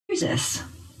hears us.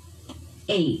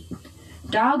 8.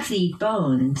 Dogs eat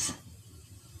bones.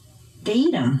 They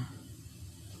eat 'em.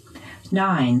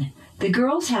 9. The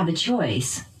girls have a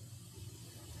choice.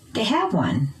 They have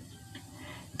one.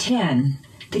 10.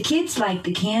 The kids like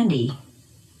the candy.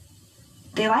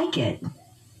 They like it.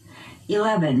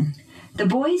 11. The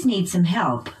boys need some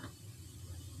help.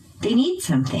 They need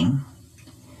something.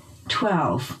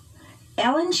 12.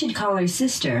 Ellen should call her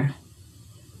sister.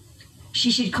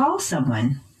 She should call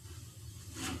someone.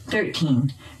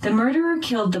 13. The murderer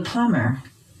killed the plumber.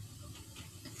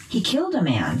 He killed a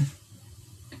man.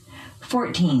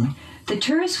 14. The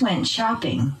tourists went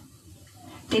shopping.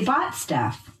 They bought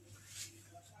stuff.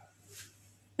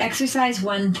 Exercise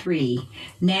 1-3.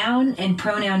 Noun and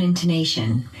pronoun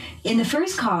intonation. In the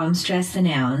first column, stress the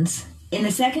nouns. In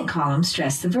the second column,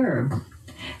 stress the verb.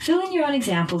 Fill in your own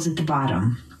examples at the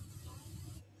bottom.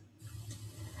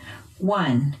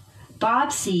 1.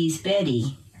 Bob sees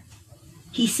Betty.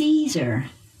 He sees her.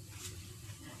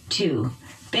 2.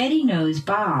 Betty knows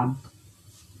Bob.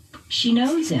 She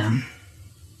knows him.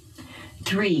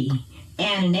 3.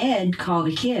 Ann and Ed call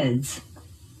the kids.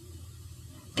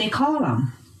 They call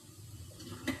them.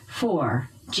 4.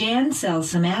 Jan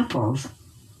sells some apples.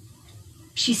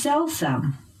 She sells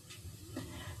some.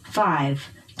 5.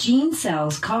 Jean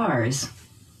sells cars.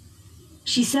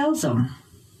 She sells them.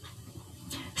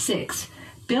 6.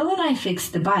 Bill and I fix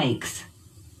the bikes.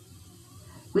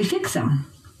 We fix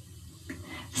them.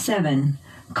 7.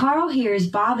 Carl hears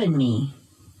Bob and me.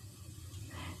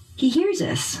 He hears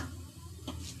us.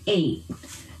 8.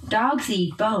 Dogs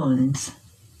eat bones.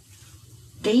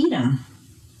 They eat 'em.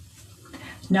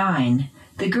 9.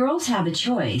 The girls have a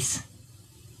choice.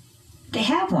 They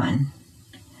have one.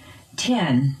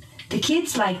 10. The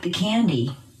kids like the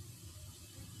candy.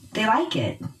 They like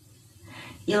it.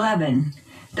 11.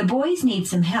 The boys need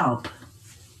some help.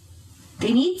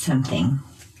 They need something.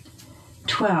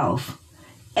 12.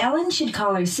 Ellen should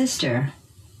call her sister.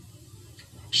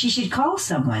 She should call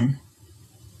someone.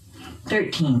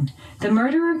 13. The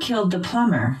murderer killed the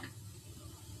plumber.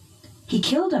 He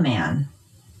killed a man.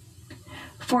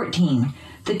 14.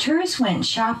 The tourists went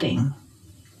shopping.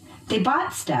 They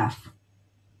bought stuff.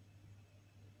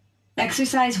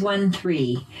 Exercise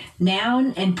 1-3.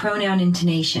 Noun and pronoun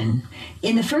intonation.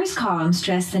 In the first column,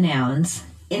 stress the nouns.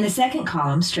 In the second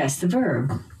column, stress the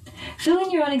verb. Fill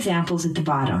in your own examples at the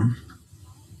bottom.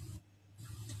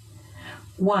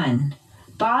 1.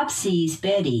 Bob sees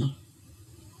Betty.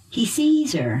 He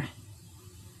sees her.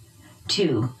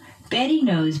 2. Betty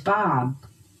knows Bob.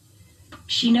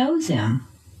 She knows him.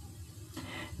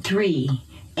 3.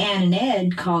 Ann and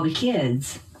Ed call the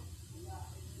kids.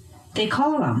 They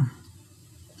call them.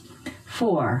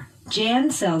 4.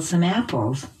 Jan sells some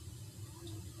apples.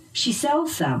 She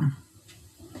sells some.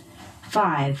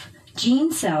 5.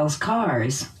 Jean sells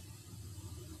cars.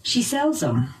 She sells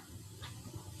them.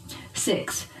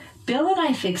 6. Bill and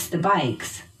I fix the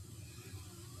bikes.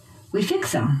 We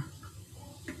fix them.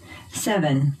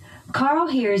 7. Carl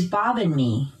hears Bob and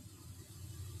me.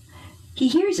 He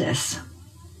hears us.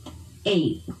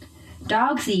 8.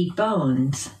 Dogs eat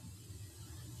bones.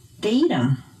 They eat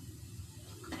 'em.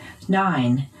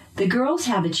 9. The girls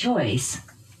have a choice.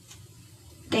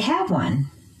 They have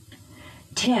one.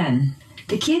 10.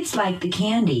 The kids like the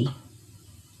candy.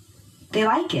 They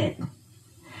like it.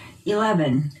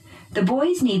 11. The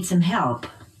boys need some help.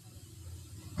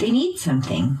 They need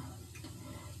something.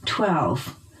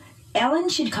 12. Ellen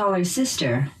should call her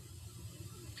sister.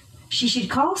 She should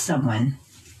call someone.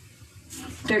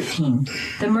 13.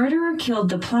 The murderer killed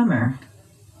the plumber.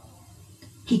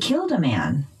 He killed a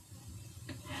man.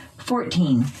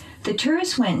 14. The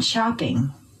tourists went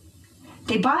shopping.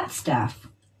 They bought stuff.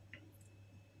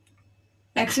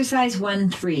 Exercise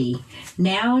 1-3.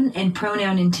 Noun and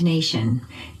pronoun intonation.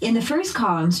 In the first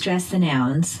column, stress the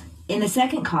nouns. In the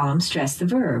second column, stress the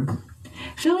verb.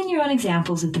 Fill in your own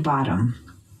examples at the bottom.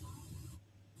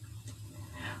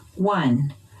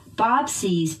 1. Bob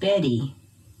sees Betty.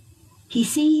 He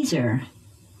sees her.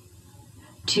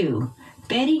 2.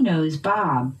 Betty knows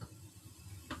Bob.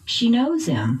 She knows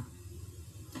him.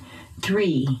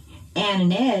 3. Ann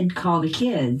and Ed call the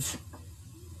kids.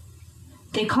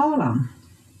 They call them.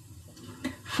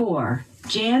 4.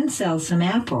 Jan sells some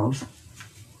apples.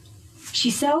 She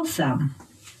sells some.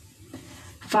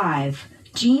 5.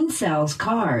 Jean sells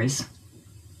cars.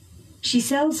 She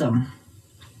sells them.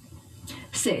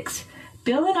 6.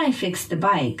 Bill and I fix the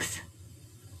bikes.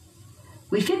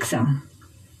 We fix them.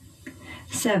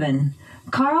 7.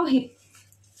 Carl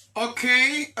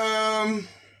Okay,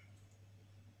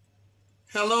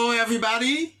 hello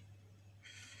everybody.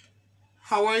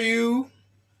 How are you?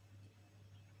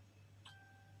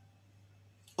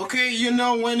 Okay, you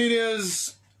know when it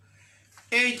is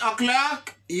 8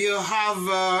 o'clock, you have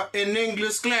an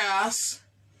English class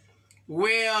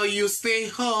where you stay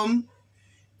home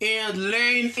and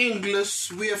learn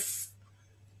English with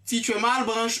Teacher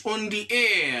Malbranche on the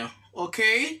air,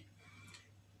 okay?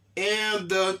 And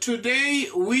today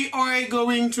we are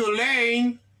going to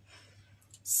learn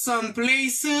some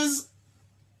places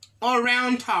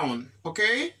around town,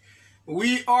 okay?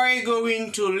 We are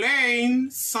going to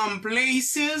learn some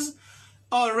places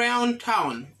around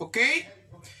town, okay?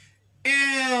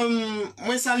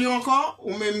 Moi salue encore,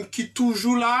 ou même qui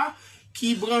toujours là,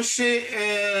 qui branché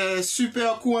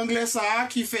super cours anglais ça,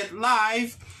 qui fait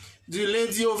live du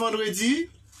lundi au vendredi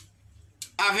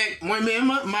avec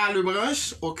moi-même,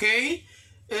 Malbranche, ok?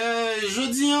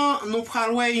 Jeudi, nous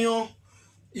parlons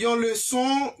une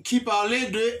leçon qui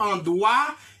parlait de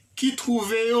endroits qui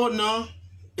trouvaient dans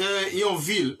une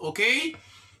ville, ok?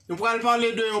 Nous allons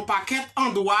parler de un paquet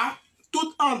endroits,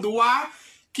 tout endroit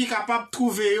qui est capable de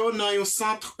trouver dans un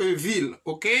centre-ville,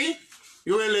 ok?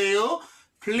 Yo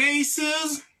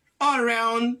places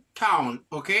around town,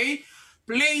 ok?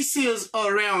 Places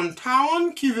around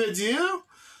town qui veut dire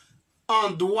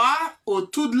endroits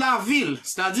autour de la ville,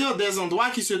 c'est-à-dire des endroits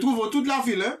qui se trouvent autour de la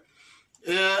ville.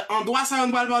 Endroits, ça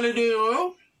on va parler de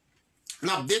yo,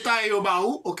 n'a détaillé yo ba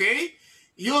ou, ok?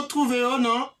 Yo trouvé yo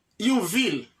dans une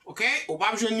ville, ok? Ou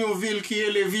pas besoin une ville qui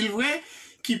est les villes vraies,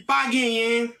 qui pas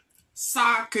gagné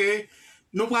ça que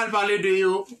nous allons parler de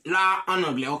yo là en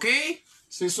anglais, ok?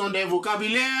 Ce sont des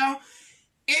vocabulaires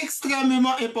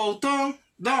extrêmement importants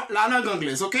dans la langue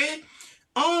anglaise, ok?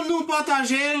 On nous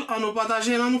partage,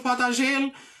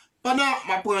 pendant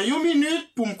ma prend une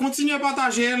minute pour me continuer à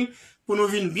partager, pour nous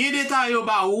venir bien détailler au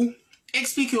bas ou,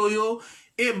 expliquer yo,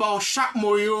 et bon chaque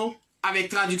mot yo, avec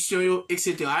traduction yo,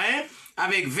 etc. Hein?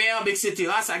 Avec verbe, etc.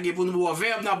 Ça qui pour nous voir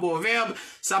verbe,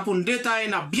 ça pour nous détailler,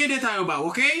 n'a bien détaillé au bas,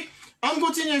 ok? On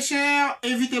continue, cher,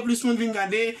 invitez plus monde venir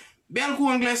regarder, bel cours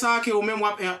anglais ça, que vous même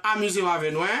amusez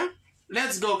avec nous, hein?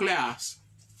 Let's go, class.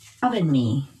 Oven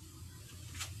me.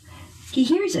 He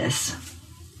hears us.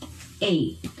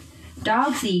 8.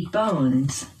 Dogs eat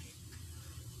bones.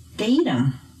 They eat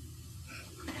them.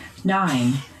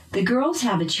 9. The girls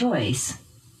have a choice.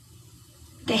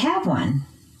 They have one.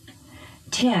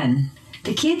 10.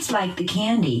 The kids like the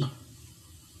candy.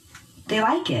 They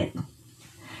like it.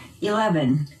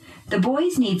 11. The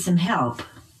boys need some help.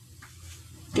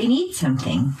 They need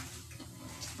something.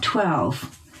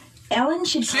 12. Ellen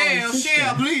should call her sister.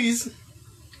 Share, please.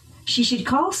 She should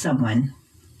call someone.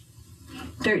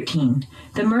 13.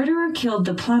 The murderer killed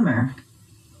the plumber.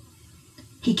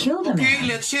 He killed a man. Okay,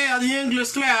 let's share the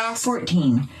English class.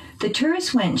 14. The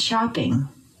tourists went shopping.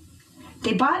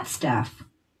 They bought stuff.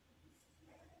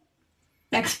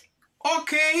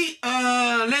 Okay,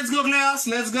 let's go, class.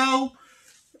 Let's go.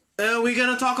 We're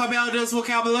gonna talk about those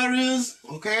vocabularies.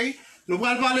 Okay? Nous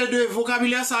allons parler de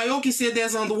vocabulaire ça yo qui c'est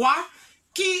des endroits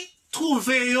qui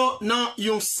trouver yo dans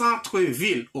un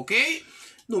centre-ville, ok?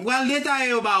 Nous allons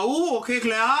détailler au bas ou, ok,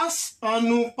 classe? On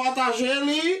nous partager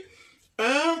li,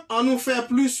 on nous fait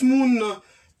plus moun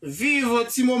vivre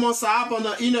petit moment ça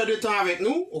pendant 1 heure de temps avec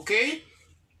nous, ok?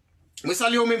 Mais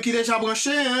salut au même qui déjà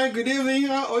branché, hein? Good evening,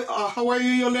 how are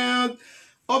you, Yolande?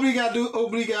 Obrigado,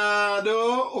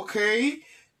 ok?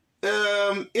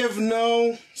 If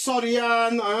no,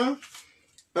 Sorian, hein?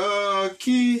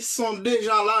 Qui sont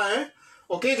déjà là, hein?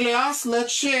 Okay, class,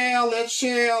 let's share.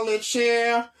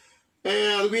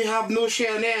 And we have no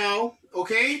share now,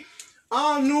 okay?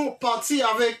 On nous partit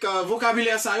avec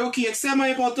vocabulaire ça yo qui est extrêmement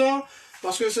important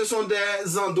parce que ce sont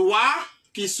des endroits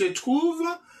qui se trouvent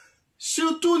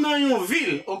surtout dans une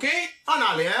ville, okay? On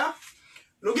allait, hein?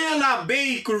 Nous avons la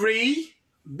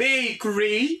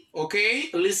bakery, okay?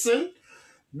 Listen.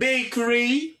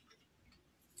 Bakery,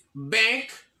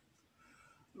 bank,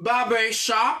 barber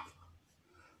shop,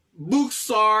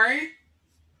 bookstore,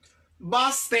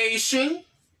 bus station,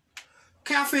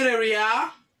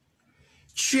 cafeteria,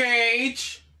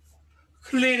 church,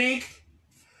 clinic,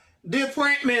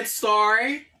 department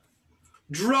store,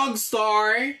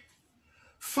 drugstore,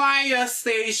 fire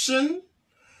station,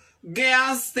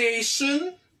 gas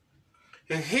station,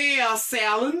 hair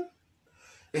salon,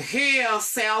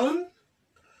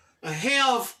 a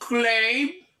health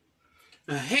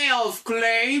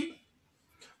club,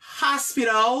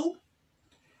 hospital,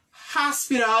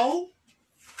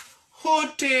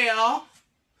 hotel,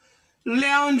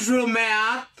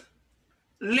 laundromat,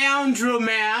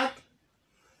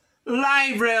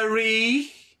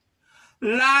 library,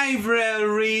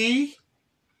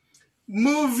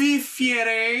 movie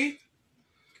theater,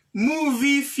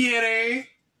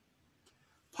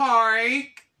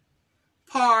 park,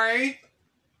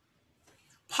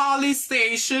 police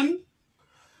station,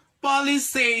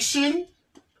 post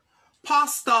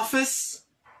office,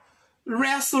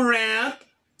 restaurant,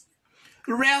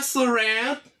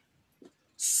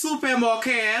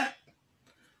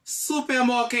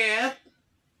 supermarket,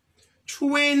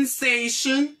 train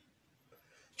station,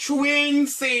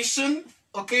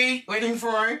 okay, waiting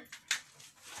for it.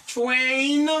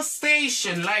 Train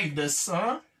station, like this,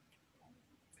 huh?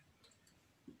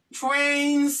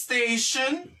 Train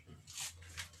station,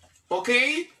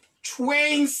 okay?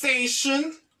 Train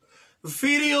station,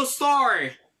 video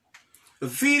store,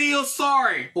 okay?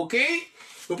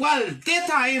 Nous allons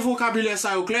détailler le vocabulaire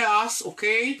ça au classe,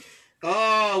 okay?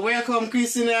 Welcome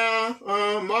Christina,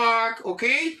 Mark,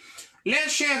 okay?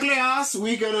 Let's share class.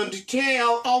 We're gonna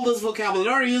detail all those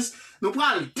vocabularies. Nous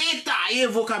allons détailler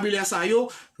le vocabulaire ça yo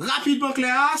rapidement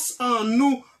classe.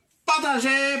 Nous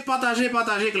partager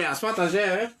classe,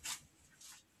 partager. Hein?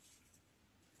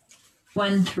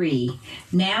 1-3.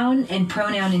 Noun and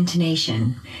pronoun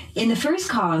intonation. In the first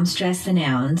column, stress the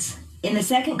nouns. In the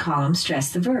second column,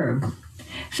 stress the verb.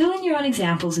 Fill in your own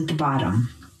examples at the bottom.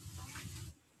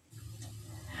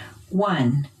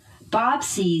 1. Bob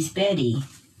sees Betty.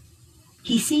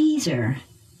 He sees her.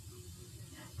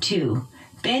 2.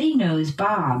 Betty knows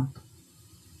Bob.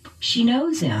 She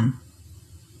knows him.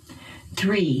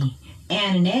 3.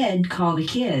 Ann and Ed call the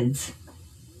kids.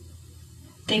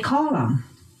 They call them.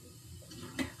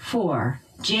 4.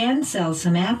 Jan sells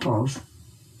some apples.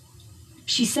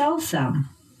 She sells some.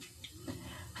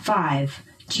 5.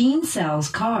 Jean sells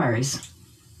cars.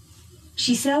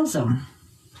 She sells them.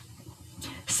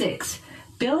 6.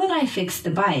 Bill and I fix the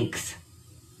bikes.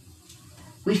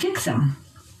 We fix them.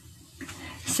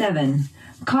 7.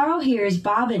 Carl hears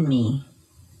Bob and me.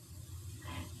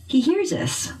 He hears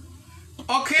us.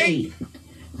 Okay. 8.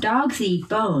 Dogs eat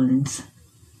bones.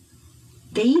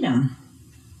 They eat them.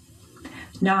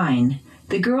 9.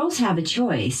 The girls have a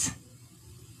choice.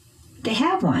 They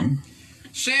have one.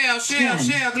 Share,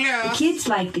 10. Claire. The kids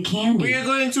like the candy. We are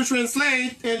going to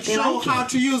translate and They show like how it.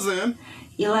 to use them.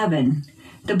 11.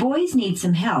 The boys need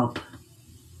some help.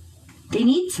 They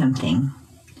need something.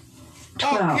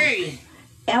 12. Okay.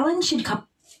 Ellen should come.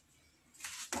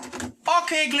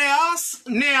 Okay, class.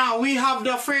 Now we have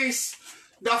the phrase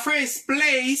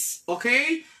place,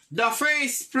 okay? The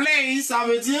phrase place, ça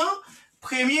veut dire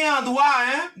premier endroit,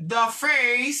 hein? The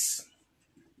phrase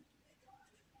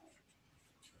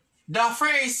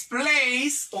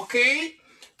place, okay?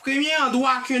 Premier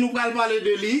endroit que nous allons parler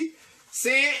de lui,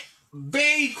 c'est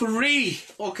bakery,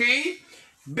 okay?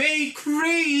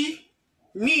 Bakery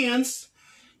means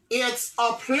it's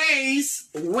a place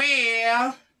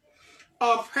where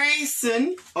a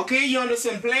person, okay, you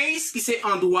understand place, qui c'est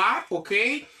endroit,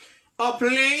 okay? A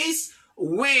place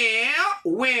where,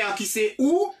 qui c'est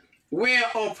où, where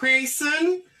a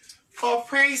person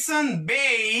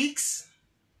bakes,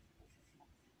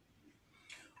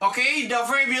 okay? The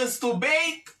verb is to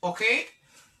bake, okay?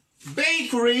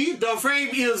 Bakery, the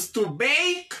verb is to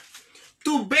bake.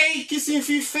 To bake, qui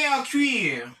signifie faire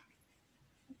cuire.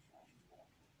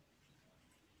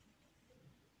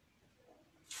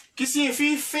 Qui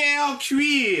signifie faire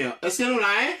cuire. Est-ce que nous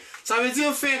l'avons? Ça veut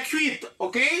dire faire cuite,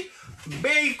 ok?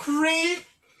 Bakery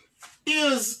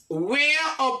is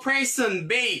where a person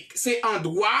bake. C'est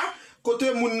endroit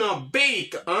côté moun nan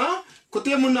bake, hein?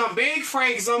 Côté moun nan bake, for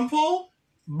example,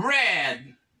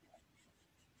 bread.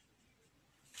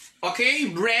 Ok?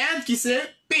 Bread qui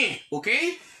c'est pain, ok?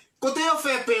 Côté on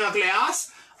fait pain en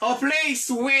classe, a place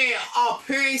where a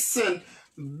person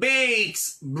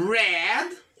bakes bread.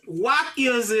 What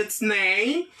is its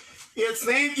name? Its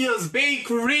name is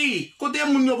bakery. Côté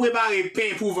moun yo prépare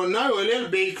pain pour vendre, le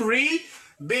bakery.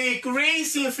 Bakery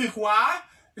signifie quoi?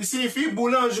 Il signifie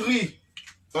boulangerie.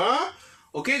 Hein?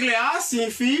 Ok, Cléa,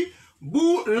 signifie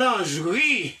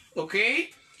boulangerie. Ok?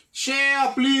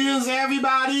 Share, please,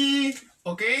 everybody.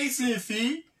 Ok,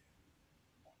 signifie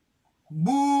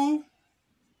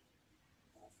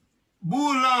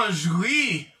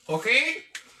boulangerie. Ok?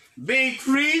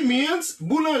 Bakery means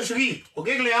boulangerie.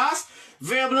 Ok, Cléas?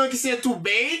 Verbe blanc qui c'est to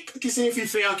bake, qui signifie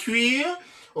faire cuire.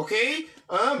 Ok?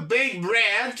 Bake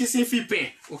bread, qui signifie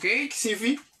pain. Ok? Qui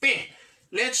signifie pain.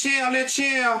 Let's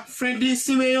share. Friendly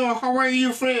Simeon, how are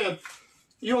you, friend?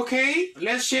 You okay?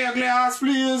 Let's share, Cléas,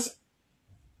 please.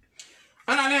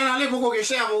 On allait, pour qu'on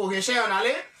share, on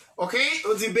allait. Ok?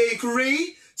 On dit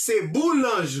bakery, c'est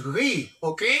boulangerie.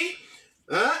 Ok?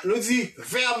 Nous dit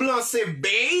verbe blanc, c'est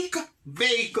bake.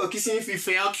 Bake, qui signifie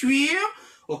faire cuire.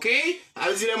 Ok?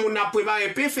 Alors, dit les gens a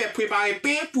préparé pain, fait préparer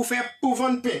pain pour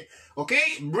vendre pain. Ok?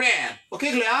 Bread. Ok,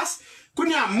 Glace? Quand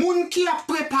il y a moun qui a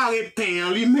préparé pain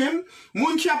lui-même,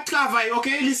 moun qui a travaillé. Ok?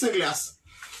 Listen, Glace.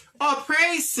 A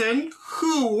person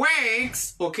who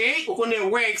works, ok, on connaît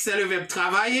work, c'est le verbe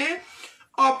travailler.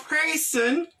 A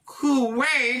person who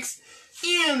works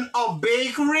in a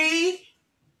bakery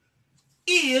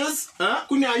is,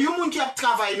 qu'on a yon moun qui a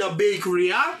travaillé dans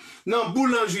bakery, dans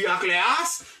boulangerie à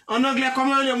classe. En anglais,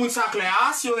 comment on dit ça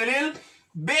classe? Yon relève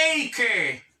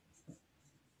baker.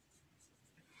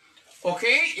 Ok,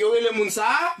 yon relève moun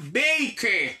ça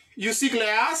baker. You see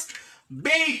class?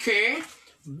 Baker.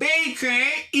 Baker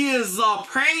is a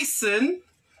person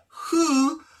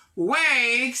who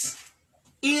works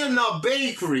in a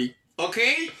bakery. Ok?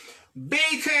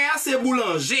 Baker, c'est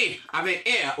boulanger avec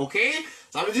R. Ok?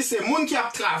 Ça veut dire c'est moun qui a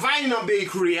travaillé dans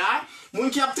bakery. Moun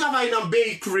qui a travaillé dans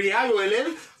bakery, yo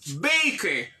relève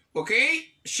baker. Ok?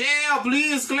 Share,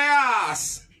 please,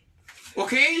 class.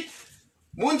 Ok?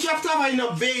 Moun qui a travaillé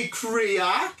dans bakery,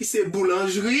 qui c'est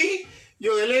boulangerie,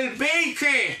 yo relève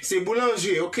baker. C'est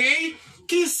boulanger. Ok?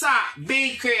 Qui ça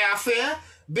baker a fait?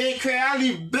 Baker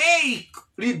li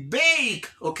bake,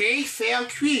 okay? Faire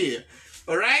cuire.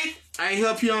 Alright? I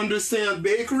hope you understand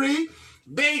bakery.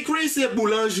 Bakery c'est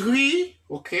boulangerie,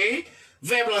 okay?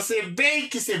 Verbe là c'est bake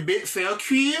qui c'est faire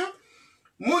cuire.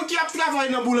 Moun qui a travaillé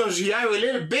dans boulangerie, il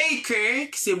est baker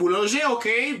qui c'est boulanger,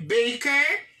 okay? Baker,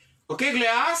 okay,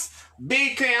 glace.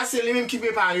 Baker c'est les mêmes qui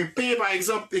préparent le pain par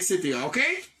exemple, etc.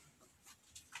 Okay?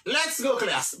 Let's go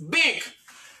class. Bake.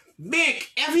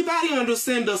 Bake. Everybody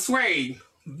understand this word.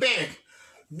 Bake.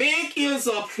 Bake is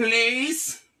a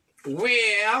place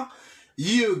where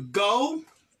you go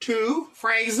to,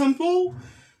 for example,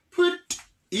 put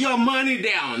your money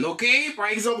down, okay? Par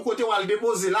exemple, côté où elle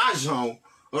dépose l'argent,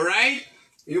 alright?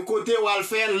 You côté où elle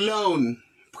fait loan,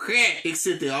 prêt,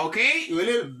 etc., okay? You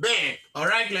will bank,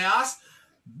 alright, class?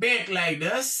 Bank like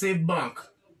this, c'est banque.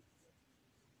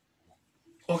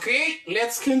 Okay,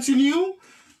 let's continue.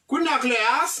 Kuna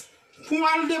class, pour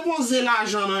aller déposer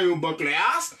l'argent dans une banque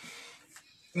class,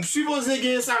 je suppose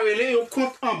que ça relève un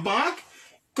compte en banque,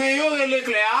 que yo relève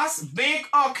class bank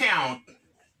account.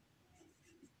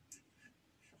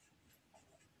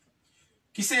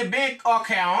 Qui c'est bank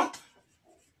account?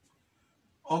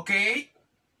 Okay.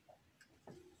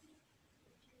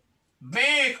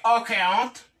 Bank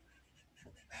account.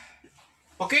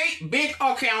 Ok, bank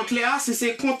account là,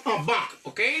 c'est compte en banque,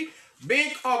 ok?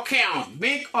 Bank account,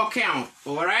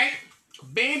 alright?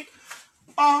 Bank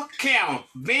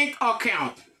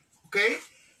account, okay?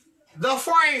 The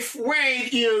fourth word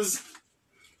is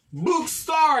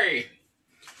bookstore.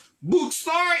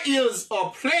 Bookstore is a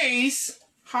place,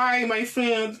 hi my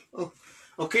friend,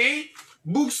 okay?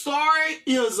 Bookstore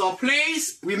is a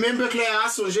place, remember Claire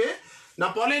Songer, n'a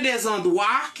parlé des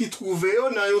endroits qui trouvaient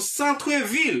dans un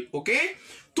centre-ville, ok?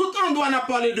 Tout endroit n'a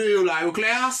parlé de yo là, yo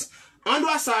classe.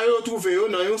 Endroit ça yo trouvé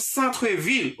dans un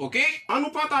centre-ville, ok? On nous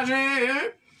partage,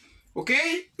 ok?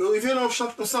 Yo arrivé dans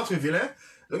le centre-ville, hein?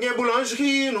 Nous avons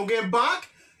boulangerie, nous avons banque,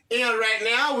 and right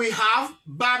now we have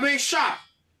barber shop,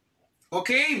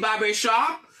 ok? Barber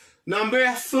shop.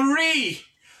 Number 3.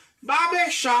 Barber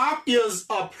shop is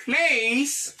a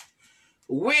place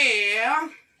where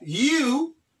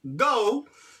you go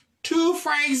to,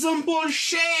 for example,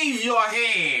 shave your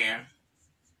hair.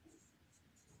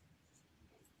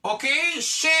 Ok?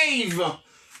 Shave.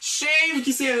 Shave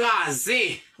qui c'est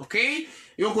raser. Ok?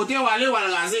 Yon côté ou aller ou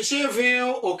raser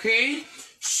cheveux. Ok?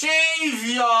 Shave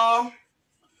your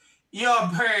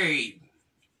beard.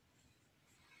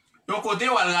 Yon côté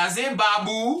ou raser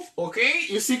babou. Ok?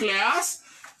 You see class?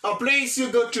 A place you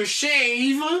go to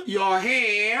shave your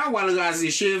hair ou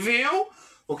raser cheveux.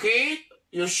 Ok?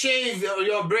 You shave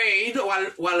your braid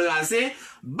while raser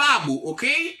babou, ok?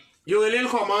 You relève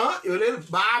comment? You relève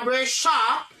barber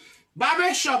shop.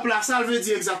 Barber shop là, ça veut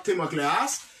dire exactement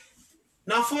classe.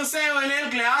 Dans français, you relève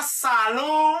classe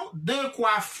salon de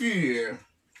coiffure.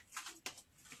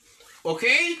 Ok?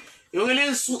 You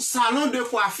relève salon de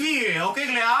coiffure, ok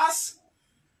classe?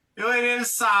 You relève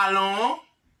salon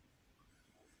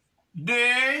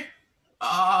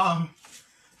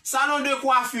de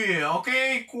coiffure, ok?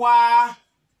 Quoi?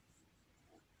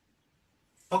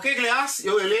 Ok, classe,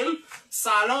 yo relève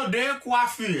salon de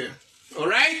coiffure.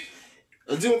 Alright?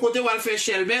 Dit mon côté, on va le faire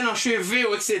chelben en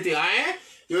cheveux, etc. Hein?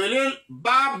 Yo relève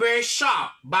barber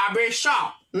shop. Barber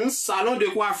shop. Salon de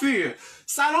coiffure.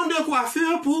 Salon de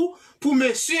coiffure pour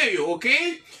messieurs, yo, ok?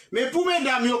 Mais pour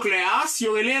mesdames, yo, classe,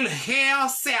 yo relève hair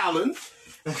salon.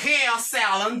 Hair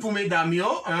salon pour mesdames,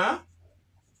 yo, hein?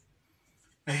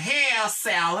 Hair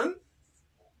salon.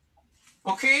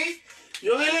 Ok?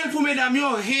 Yo relève pour mesdames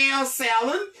yo hair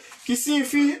salon qui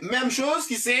signifie même chose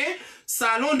qui c'est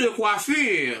salon de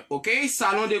coiffure. Ok?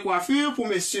 Salon de coiffure pour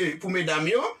messieurs, pour mesdames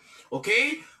yo. Ok?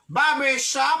 Barber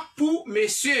shop pour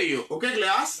messieurs yo. Ok,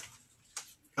 classe?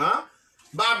 Hein?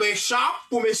 Barber shop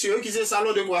pour messieurs qui c'est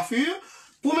salon de coiffure.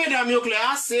 Pour mesdames yo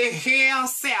clair, c'est hair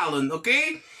salon, OK?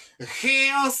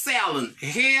 Hair salon,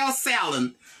 hair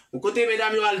salon. Au côté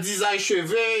mesdames yo al design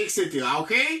cheveux, etc.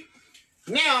 OK?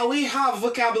 Now we have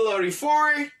vocabulary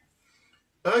for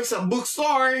it's a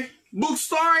bookstore.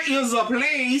 Bookstore is a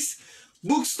place.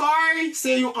 Bookstore,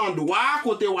 c'est un endroit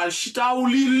côté où al chita ou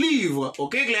li livre.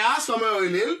 OK, classe, comme un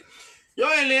relève. Yo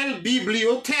relève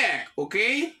bibliothèque. OK?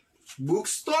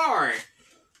 Bookstore.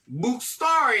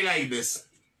 Bookstore like this.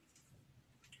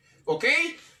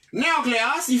 Okay? Now,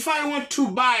 class, if I want to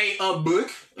buy a book,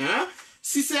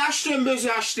 si c'est acheter,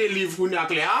 besoin acheter livre pour la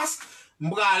classe,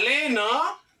 m'brale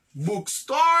nan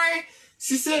bookstore.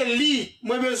 Si c'est li,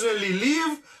 moi besoin li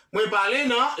livre, moi parler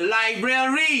nan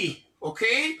library.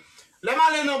 Okay? Le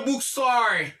m'ale nan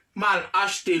bookstore, mal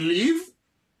acheter livre.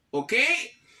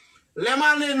 Okay? Le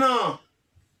m'ale nan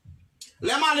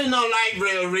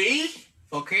library.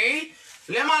 Okay?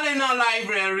 Le m'ale nan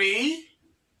library.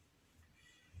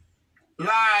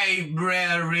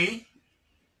 Library.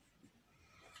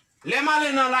 Le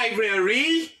m'ale nan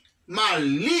library, mal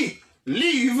li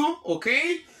livre, ok?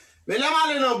 Mais le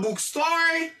m'ale nan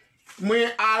bookstore,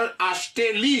 moi al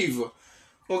acheter livre.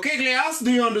 Ok, Cléas, do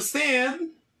you understand?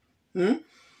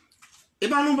 Et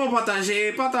pas nous pas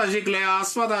partager,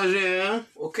 Cléas, partager, hein?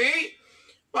 Ok?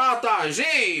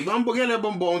 Partager. Bon, pour le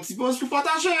bonbon, petit peu pour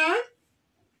partager, hein?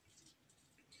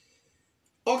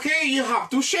 Ok, you have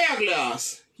to share,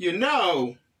 Cléas. You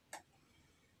know,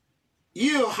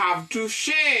 you have to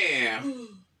share.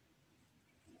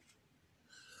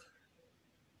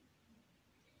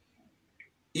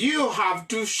 You have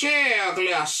to share,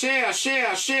 class. Share.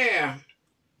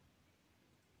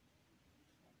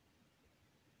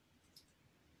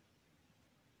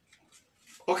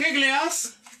 Okay,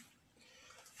 class?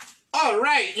 All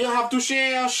right, you have to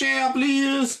share,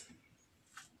 please.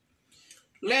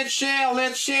 Let's share.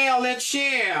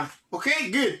 Okay,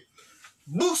 good.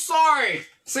 Bookstore,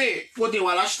 c'est côté où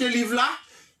acheter livre là,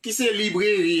 qui c'est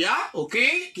librairie, ok,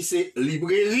 qui c'est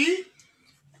librairie.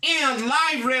 And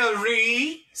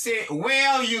library, c'est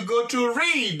where you go to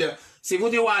read. C'est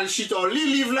côté où acheter li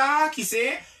livre là, qui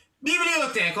c'est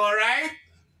bibliothèque, alright?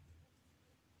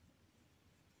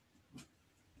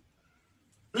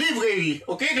 Librairie,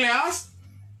 ok, classe?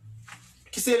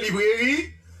 Qui c'est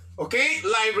librairie? Ok,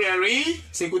 library,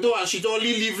 c'est côté où acheter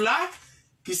li livre là,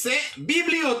 qui c'est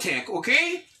bibliothèque, ok?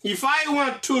 If I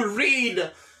want to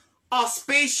read a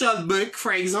special book,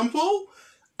 for example,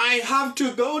 I have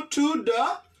to go to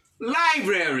the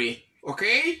library,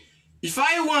 okay? If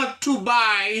I want to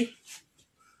buy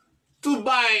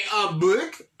a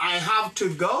book, I have to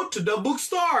go to the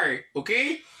bookstore,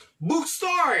 okay?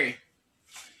 Bookstore.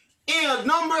 And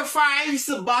number 5 is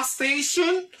a bus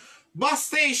station. Bus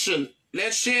station.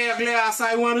 Let's share class.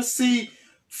 I want to see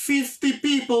 50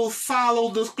 people follow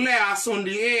this class on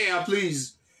the air,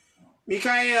 please.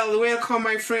 Michael, welcome,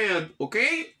 my friend.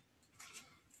 Okay?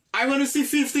 I want to see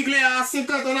 50 class.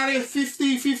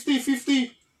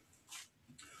 50.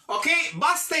 Okay?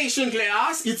 Bus station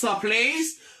class. It's a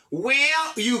place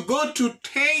where you go to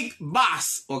take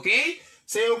bus. Okay?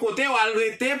 C'est un côté où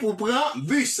arrêter pour prendre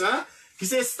bus. Hein?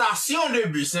 C'est station de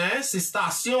bus. Hein? C'est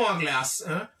station en glace.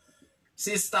 Hein?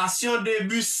 C'est station de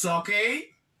bus. Ok?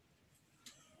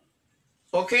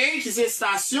 Ok, qui c'est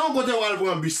station côté où elle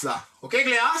prend bus là. Ok,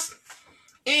 classe?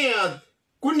 Et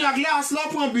quand la classe là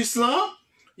prend bus là,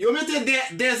 yo mette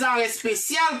des arrêts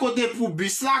spéciaux côté pour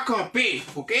bus là camper.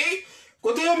 Ok?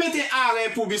 Côté yo mette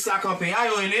arrêt pour bus là camper,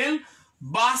 yo relève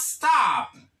bus stop.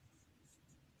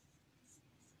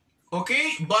 Ok?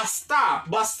 Bus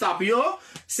stop yo,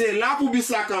 c'est là pour bus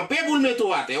là camper pour le mettre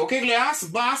à terre. Ok, classe?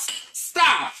 Bus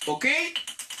stop. Ok?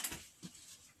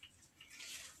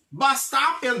 Bus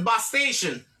stop and bus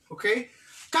station, okay?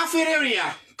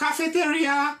 Cafeteria,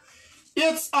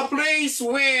 it's a place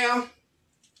where,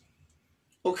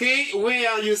 okay,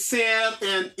 where you sit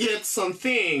and eat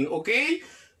something, okay?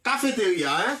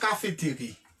 Cafeteria,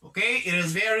 cafeteria, okay? It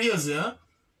is very easy, huh?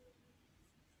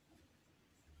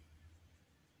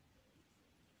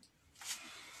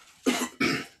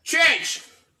 Church,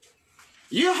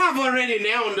 you have already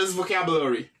known this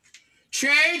vocabulary.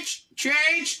 Church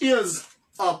is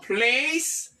a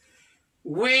place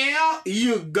where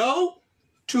you go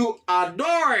to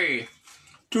adore,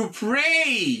 to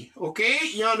pray. Okay?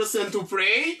 You understand to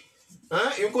pray?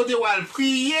 Hein? Un côté où elle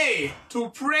prier,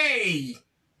 to pray.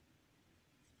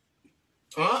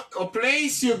 Hein? A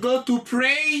place you go to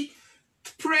pray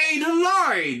the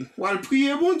Lord. While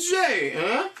prier mon Dieu.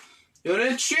 Hein? You're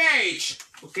in church.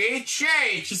 Okay?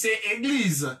 Church, c'est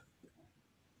église.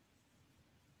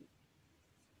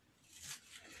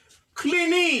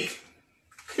 Clinique.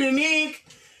 Clinique.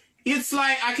 It's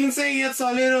like, I can say it's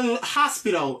a little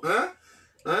hospital.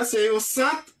 C'est un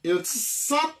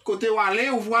centre côté où aller,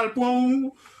 ou voir pour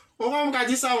on va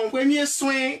dire ça, un premier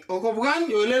soin. On comprend?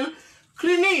 Un little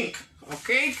clinique.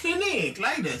 Okay, clinique,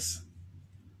 like this.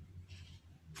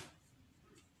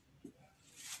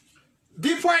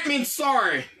 Department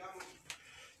store.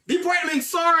 Department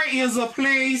store is a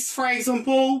place, for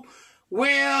example,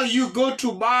 where you go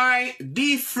to buy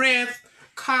different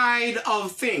kind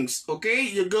of things. Okay,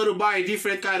 you go to buy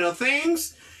different kind of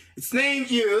things. Its name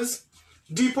is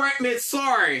department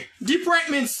store.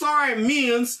 Department store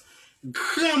means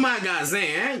grand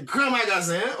magasin. Grand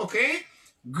magasin, okay?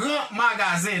 Grand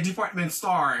magasin, department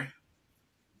store.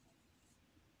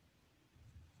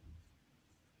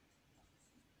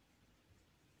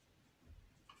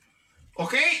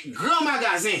 Ok, grand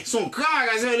magasin. Son grand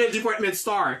magasin, le department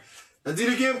store.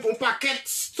 C'est-à-dire qu'il y a un paquet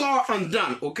store en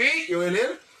dedans. Ok, il y a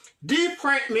le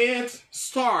department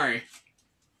store.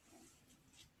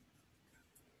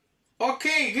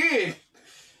 Okay, good.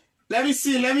 Let me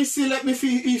see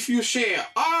if you share.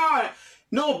 Oh,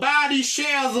 nobody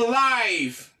shares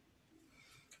alive.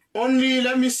 Only,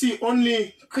 let me see,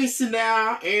 only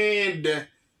Christina and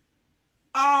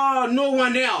no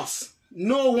one else.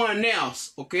 No one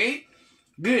else, okay?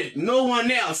 Good, no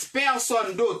one else.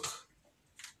 Personne d'autre.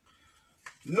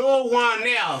 No one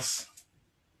else.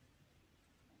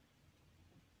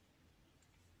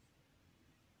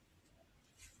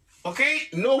 Okay,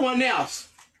 no one else.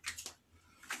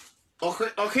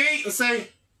 Okay, say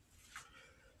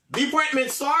department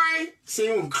store, c'est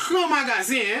un grand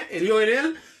magasin,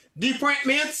 hein?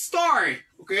 Department store.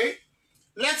 Okay,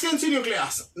 let's continue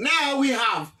class. Now we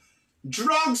have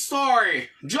drugstore.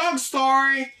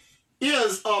 Drugstore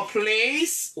is a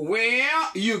place where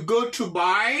you go to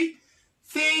buy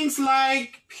things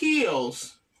like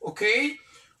pills. Okay,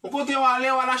 on peut aller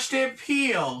acheter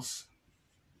pills.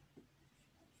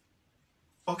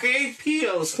 Ok,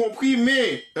 pills,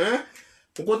 comprimés, hein?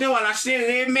 Pour côté, on va acheter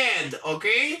remède, ok?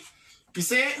 Qui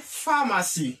c'est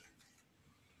famasi.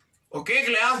 Ok,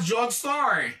 glass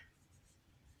drugstore.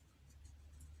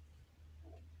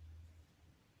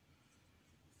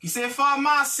 Qui c'est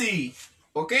famasi.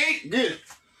 Ok, good.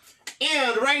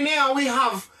 And right now we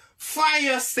have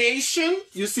fire station.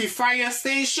 You see fire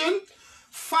station?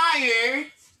 Fire,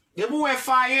 debout est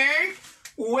fire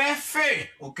ou est feu,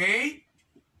 ok?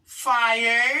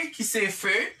 Fire, qui c'est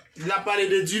feu. Il a parlé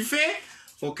de du feu.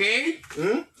 OK?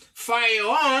 Fire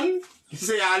on,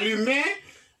 c'est allumer,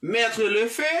 mettre le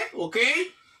feu. OK?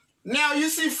 Now, you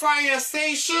see fire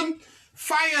station.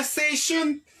 Fire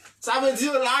station, ça veut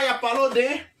dire là, il y a parlé de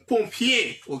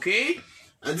pompiers. OK?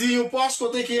 On dit, on pense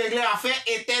côté qui est à faire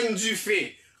éteindre du feu.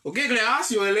 OK, Claire?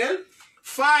 Si on est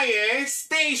fire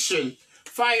station.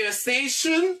 Fire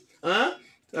station, hein?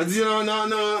 On dit non,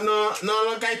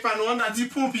 on a dit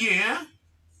pompier, hein?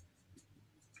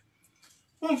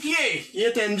 Pompier, il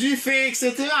éteint du feu,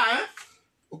 etc. Hein?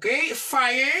 Okay,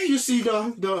 fire, you see the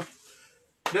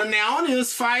noun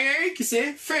is fire, qui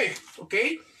c'est feu.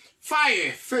 Okay,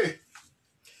 fire, feu.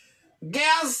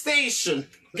 Gas station.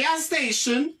 Gas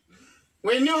station,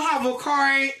 when you have a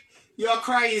car, your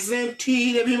car is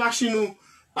empty, the machine ou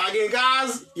pas de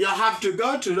gaz, you have to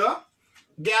go to the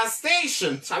gas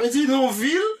station. Ça veut dire dans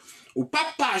ville, ou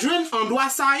pas joindre endroit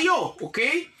ça yo, ok?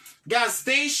 Gas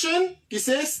station, qui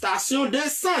c'est station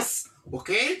d'essence,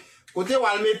 ok? Côté où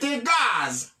elle mette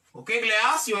gaz, ok?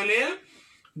 Claire, si on est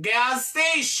gas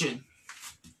station.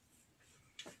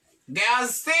 Gas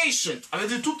station. Ça veut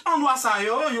dire tout endroit ça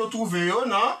yo trouve yo,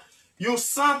 non? Yo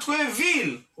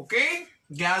centre-ville, ok?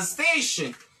 Gas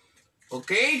station.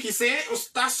 Ok? Qui c'est une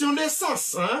station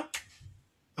d'essence, hein?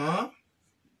 Hein?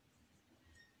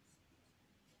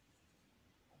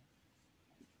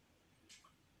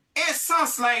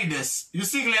 Essence like this. You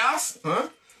see glass? Hein?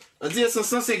 On dit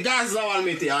essence, c'est gaz là où on le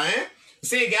mette, hein?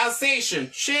 C'est gas station.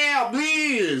 Share,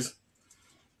 please.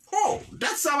 Oh,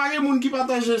 that's how I moun qui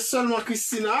partage seulement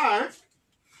Christina, hein?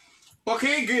 Ok,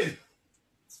 good.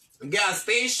 Gas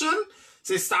station,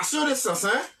 c'est station d'essence,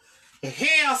 hein?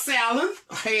 Hair salon.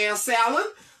 Hair salon.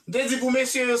 De dit pour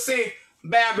messieurs, c'est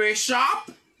barber shop.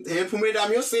 Et pour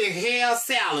mesdames, c'est hair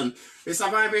salon. Mais ça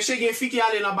va empêcher qu'il y ait une fille qui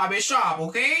allait dans barber shop,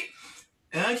 ok?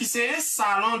 Hein, qui c'est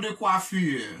salon de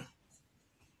coiffure.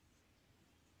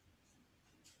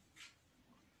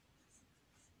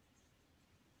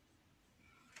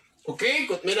 Ok,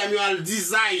 quand mesdames, yo al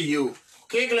design yo.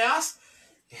 Ok, class?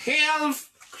 Health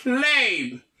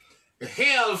claim.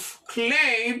 Health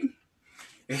claim.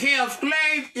 Health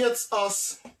claim, it's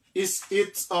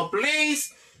a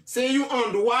place, c'est you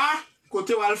endroit,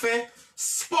 côté où elle fait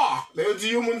sport. Mais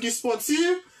dit yon moun ki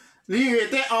sportif, li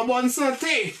rete en bonne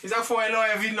santé. C'est ça faut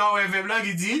le blanc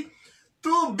qui dit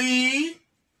to be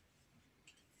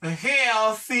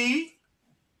healthy.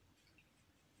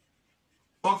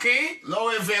 OK?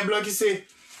 Le verbe blanc qui c'est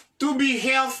to be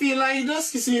healthy like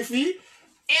this, qui signifie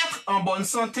être en bonne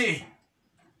santé.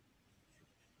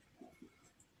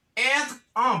 Être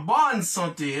en bonne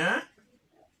santé, hein?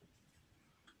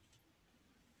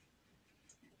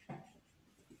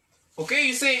 Okay,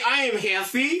 you say I am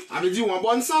healthy, a veut dire en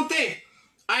bonne santé.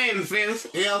 I am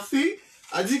healthy,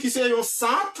 a dit que c'est yon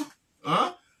santé,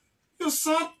 hein? Yon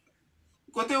santé,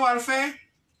 côté ou al fait?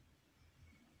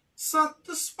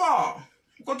 Santé sport.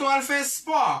 Côté ou al fait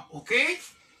sport, okay?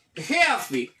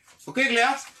 Healthy, okay,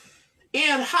 class?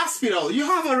 And hospital, you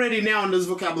have already now in this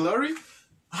vocabulary.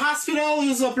 Hospital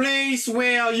is a place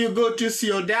where you go to see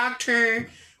your doctor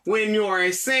when you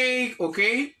are sick,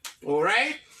 okay?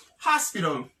 Alright?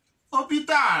 Hospital.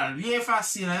 Hôpital. Bien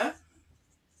facile, hein?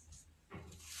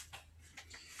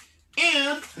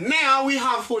 And now we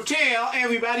have hotel.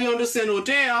 Everybody understand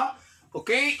hotel?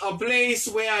 Okay? A place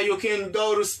where you can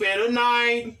go to spend a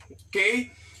night. Okay?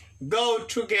 Go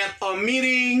to get a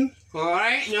meeting.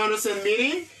 Alright? You understand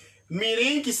meeting?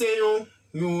 Meeting qui c'est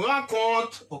une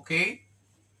rencontre. Okay?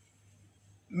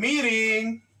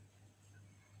 Meeting,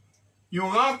 you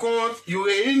rencontre, you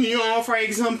réunion, for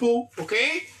example,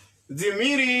 okay? The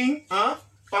meeting, a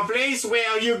place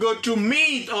where you go to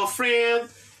meet a friend,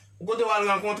 go to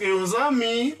rencontrer aux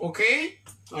amis, okay?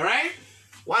 All right?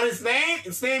 What is name?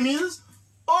 Its name is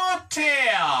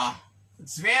hotel.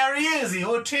 It's very easy,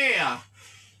 hotel.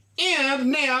 And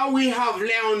now we have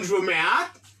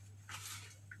laundromat.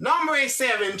 Number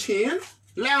 17,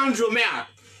 laundromat.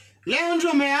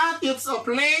 Laundromat, it's a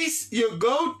place you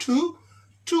go to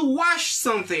wash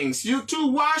some things. You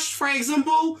to wash, for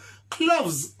example,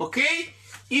 clothes, okay?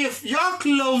 If your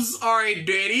clothes are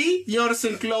dirty, you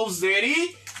understand clothes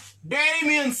dirty? Dirty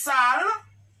means sale.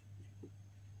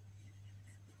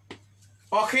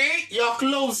 Okay? Your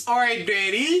clothes are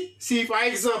dirty. See, for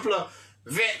example,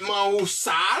 vêtements ou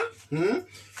sale.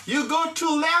 You go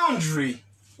to laundry.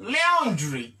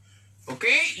 Laundry.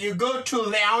 Okay? You go to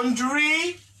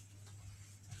laundry.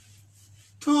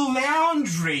 To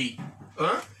laundry.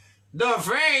 The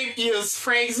verb is,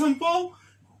 for example,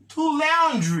 to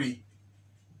laundry.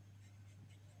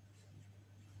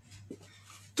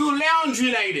 To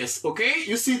laundry like this, okay?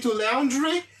 You see to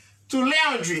laundry? To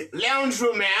laundry.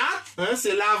 Laundromat,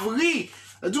 c'est laverie.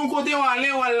 D'un côté, on va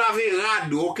aller, on va laver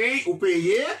rad, ok? Ou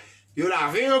payer, you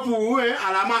laver pour vous,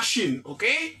 à la machine, ok?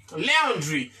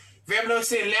 Laundry. Verbe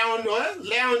c'est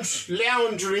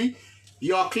laundry.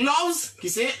 Your clothes, qui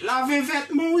c'est laver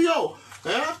vêtements yo.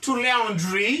 To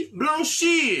laundry,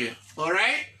 blanchir.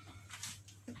 Alright?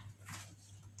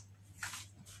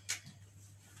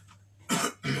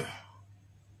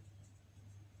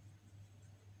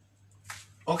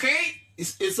 Okay?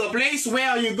 It's a place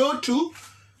where you go to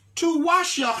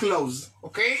wash your clothes.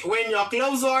 Okay? When your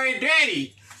clothes are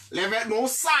dirty, les vêtements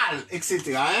sales,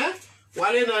 etc. Ou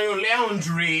aller dans your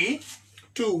laundry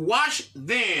to wash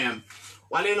them.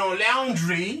 Ou aller dans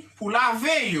laundry pour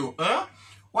laver you.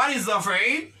 What is the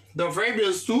verb? The verb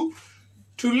is to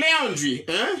laundry.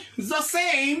 It's the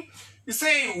same. You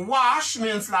say wash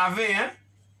means laver.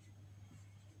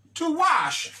 To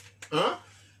wash.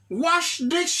 Wash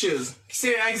dishes.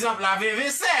 C'est par exemple laver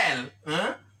vaisselle.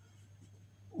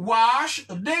 Wash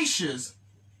dishes.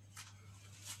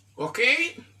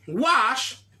 Okay?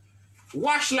 Wash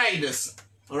like this.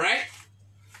 Alright?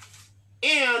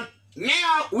 And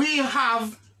now we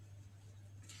have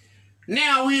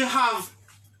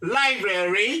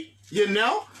library, you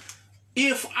know.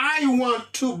 If I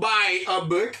want to buy a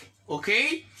book,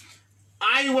 okay?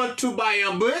 I want to buy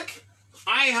a book,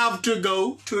 I have to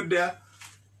go to the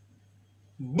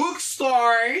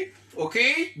bookstore,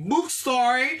 okay?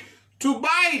 Bookstore to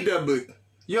buy the book.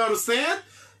 You understand?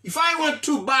 If I want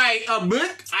to buy a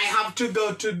book, I have to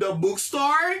go to the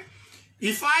bookstore.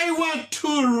 If I want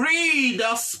to read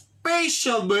a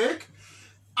special book,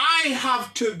 I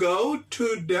have to go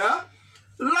to the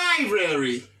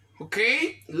library.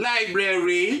 Okay?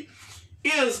 Library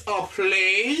is a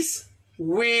place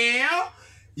where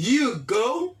you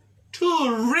go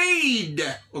to read.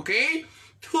 Okay?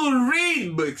 To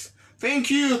read books.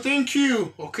 Thank you.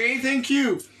 Okay? Thank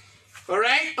you.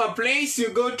 Alright? A place you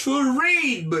go to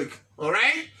read book.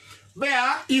 Alright?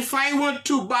 But if I want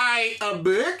to buy a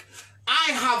book,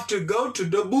 I have to go to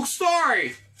the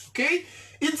bookstore. Okay?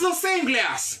 It's the same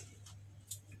class.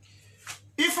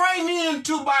 If I need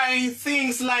to buy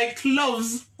things like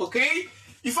clothes, okay?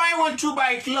 If I want to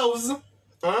buy clothes,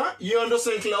 you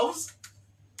understand clothes?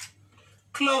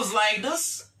 clothes like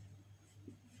this,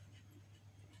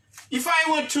 if I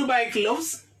want to buy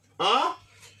clothes,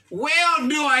 where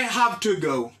do I have to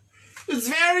go? It's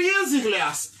very easy,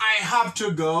 class. I have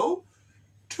to go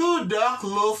to the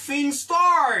clothing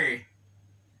store.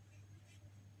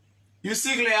 You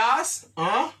see, class?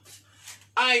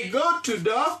 I go to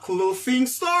the clothing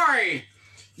store.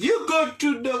 You go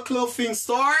to the clothing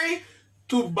store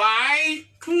to buy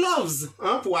clothes.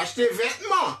 Pour acheter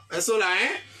vêtements. C'est ça là,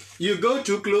 hein? You go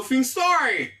to clothing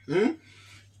store.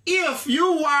 If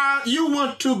you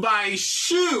want to buy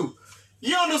shoe,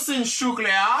 you understand shoe,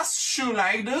 class? Shoe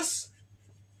like this.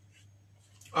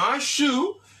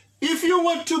 Shoe. If you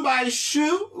want to buy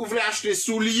shoe, vous voulez acheter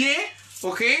souliers,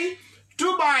 okay?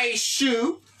 To buy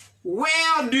shoe,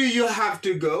 where do you have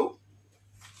to go?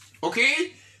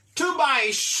 Okay? To buy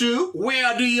shoe,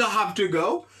 where do you have to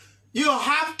go? You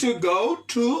have to go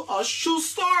to a shoe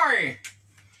store.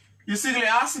 You see,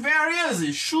 class? Very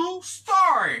easy. Shoe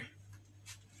store.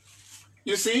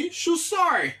 You see? Shoe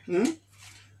store.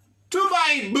 To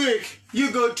buy book,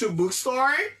 you go to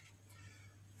bookstore.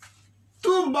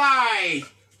 To buy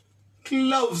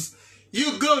clothes,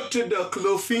 you go to the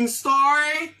clothing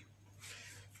store.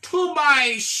 To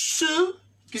buy shoe,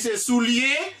 qui c'est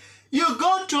soulier, you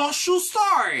go to a shoe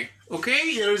store. Okay?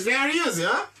 It is very easy,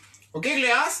 huh? Okay,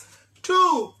 class?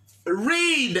 To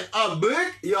read a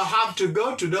book, you have to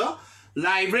go to the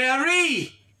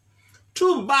library.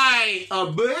 To buy a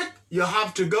book, you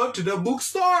have to go to the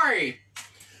bookstore.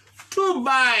 To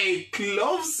buy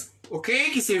clothes, okay,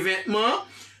 qui c'est vêtements,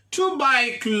 to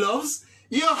buy clothes,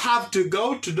 you have to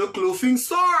go to the clothing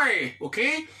store,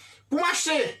 okay? Pour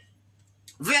m'acheter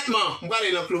vêtements, je vais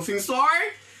aller dans le clothing store.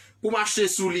 Pour m'acheter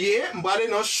souliers, je vais aller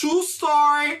dans le shoe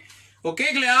store.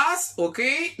 Okay, class?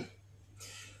 Okay?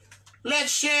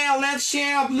 Let's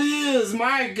share, please.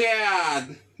 My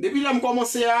God. Depuis là, je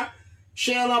commence à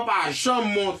share là pas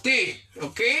jamais monter.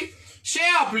 Okay?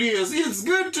 Share, please. It's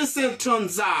good to send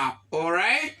thumbs up.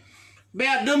 Alright?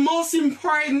 But the most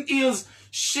important is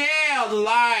share the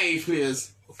live,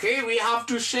 please. Okay? We have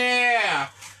to share.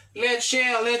 Let's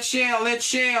share,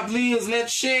 please.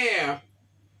 Let's share.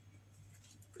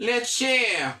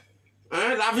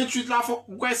 La 28 là,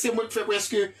 pourquoi c'est moi qui fais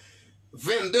presque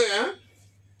 22, hein?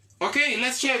 Okay,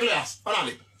 let's share glass.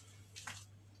 Allez.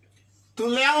 To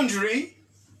laundry.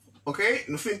 Okay,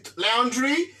 nous faisons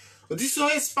laundry. On dit son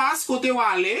espace côté où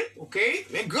aller. Okay,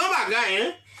 mais grand bagay,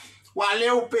 hein? Ou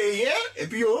aller au pays, et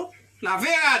puis la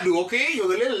verado, okay? You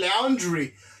le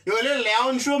laundry. You le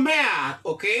laundromat,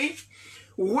 okay?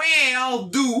 Where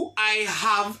do I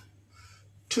have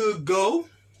to go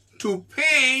to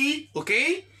pay?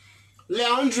 Okay,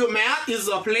 laundromat is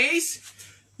a place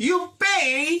you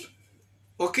pay.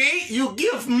 Okay, you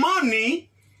give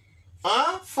money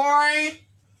for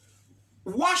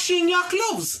washing your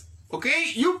clothes.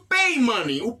 Okay, you pay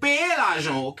money. You pay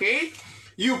l'argent. Okay,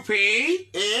 you pay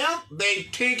and they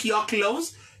take your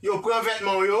clothes. You prend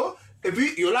vêtements yo et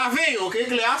puis you lave yo. Okay,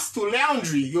 class, to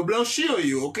laundry. You blanchir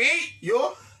yo. Okay,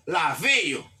 you lave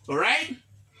yo. All right.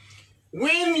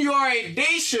 When your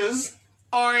dishes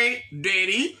are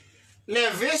dirty,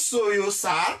 les vaisseaux yo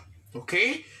sale.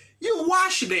 Okay. You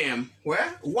wash them.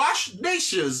 Well, wash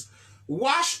dishes.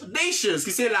 Wash dishes.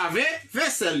 Qui c'est laver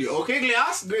vaisselle. Okay,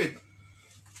 class? Good.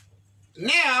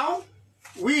 Now,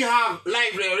 we have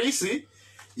library. See?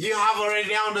 You have already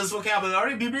down this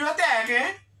vocabulary. Bibliothèque,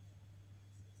 eh?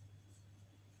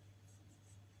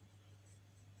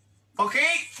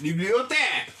 Okay?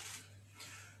 Bibliothèque.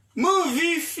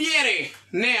 Movie theater.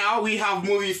 Now, we have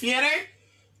movie theater.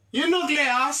 You know,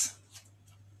 class?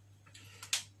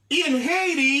 In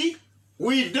Haiti,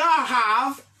 we don't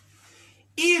have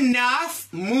enough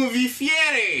movie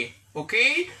theater,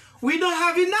 okay? We don't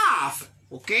have enough,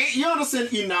 okay? You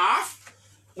understand enough?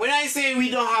 When I say we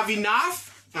don't have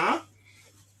enough,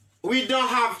 we don't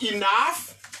have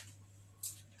enough.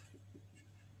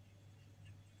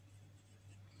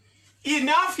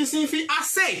 Enough qui signifie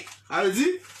assez. Ça veut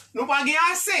dire, nous pas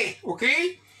assez,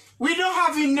 okay? We don't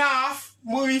have enough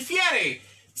movie theater.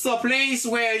 It's a place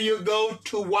where you go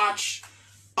to watch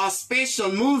a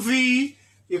special movie.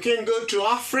 You can go to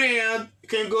a friend. You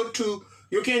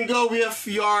can go with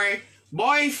your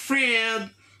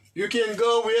boyfriend. You can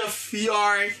go with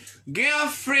your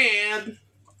girlfriend,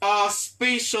 a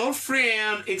special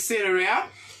friend, etc.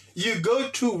 You go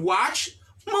to watch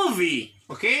movie.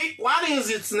 Okay? What is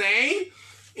its name?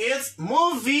 It's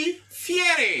movie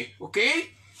theater. Okay?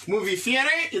 Movie theater,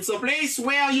 it's a place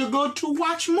where you go to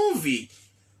watch movie.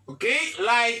 Okay,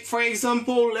 like for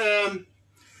example,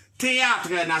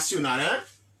 Théâtre National. Eh?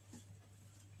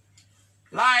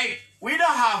 Like we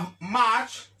don't have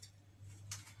much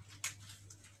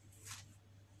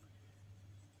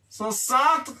son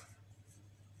centre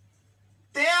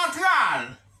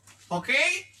théâtral. OK?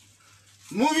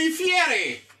 Movie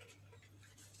fiere.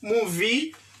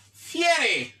 Movie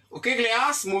fiere. OK,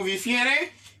 Gléas? Movie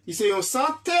fiere. C'est un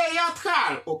centre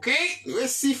théâtral. OK?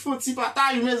 Si faut petit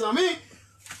partage, mes amis.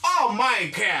 Oh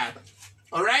my God.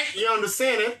 All right? You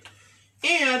understand it?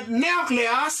 And now,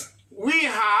 Gléas, we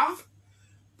have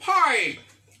party.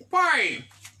 Party.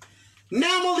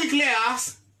 Normally,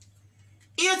 Gléas,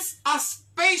 it's a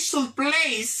special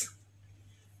place,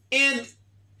 and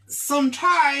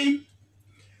sometimes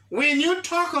when you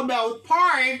talk about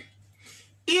park,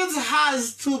 it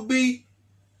has to be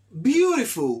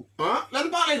beautiful. Hein? Là,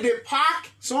 nous parlons de parc,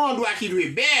 c'est un endroit qui doit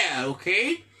être belle, ok?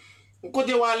 On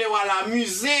côté où aller à la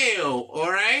musée,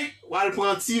 alright? Ou aller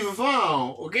prendre un petit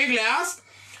vent, ok, Glace?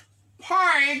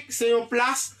 Park, c'est une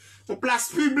place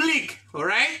publique,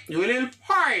 alright? You will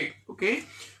park, okay?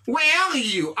 Where are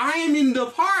you? I am in the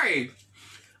park.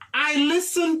 I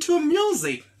listen to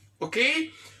music, okay?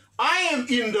 I am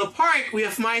in the park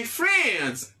with my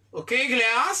friends, okay,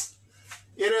 Glass?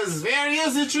 It is very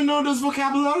easy to know this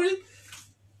vocabulary.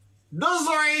 Those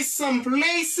are some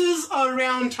places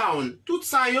around town. Tout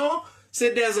ça yo,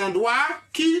 c'est des endroits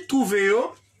qui trouvent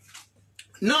yo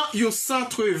dans yon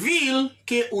centre-ville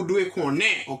que ou doit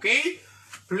connaître, okay?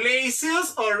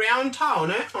 Places around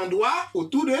town, hein? Endroits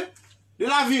autour de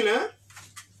la ville, hein?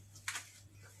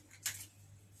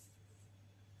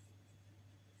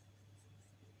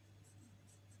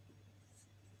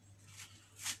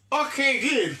 Okay,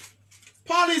 good.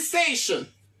 Police station.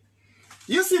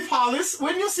 You see police.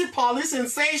 When you see police and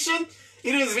station,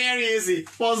 it is very easy.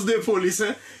 Poste de police,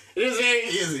 hein? It is very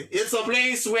easy. It's a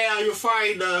place where you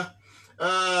find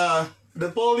the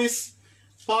police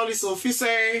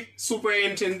officer,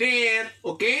 superintendent,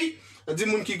 okay? The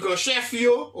moun ki go chef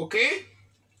yo, okay?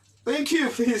 Thank you,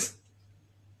 please.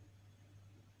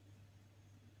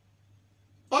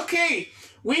 Okay,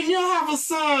 when you have a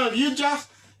song, you just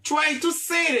try to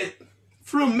say it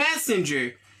through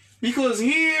messenger. Because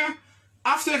here,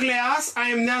 after class, I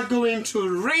am not going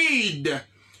to read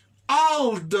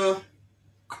all the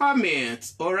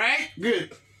comments, alright?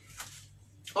 Good.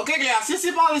 Okay, class, you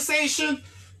see police station?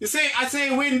 I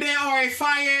say when there are a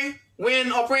fire,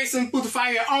 when a person put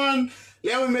fire on,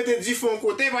 là on mette du feu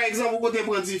côté, par exemple, côté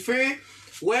prend du feu,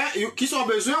 ouais, qui sont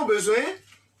besoin,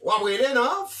 ou après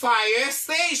là, fire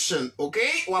station,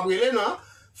 okay? Ou après là,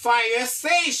 fire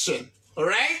station,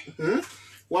 alright?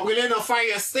 Ou après là,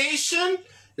 fire station,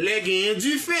 les gains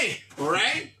du feu,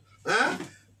 alright? Hein?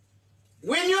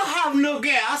 When you have no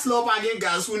gas, là pas de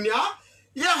gas,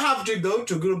 you have to go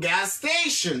to gas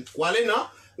station. Well,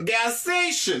 gas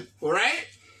station, alright?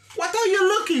 What are you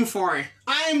looking for?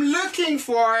 I'm looking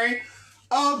for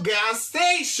a gas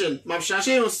station. Je cherche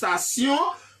une station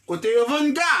côté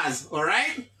de gaz,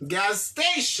 alright? Gas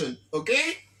station,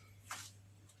 okay?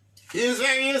 It's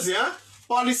very easy, huh?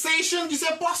 Police station, you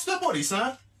say poste de police,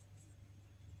 huh?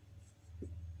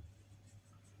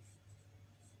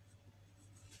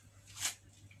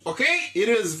 Okay, it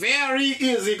is very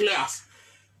easy, class.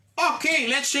 Okay,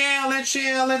 let's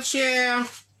share.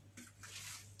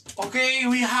 Okay,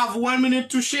 we have 1 minute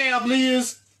to share,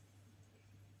 please.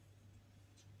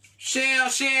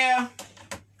 Share.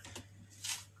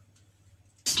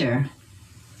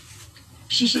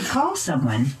 She should call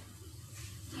someone.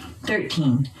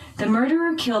 13. The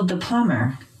murderer killed the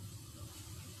plumber.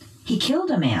 He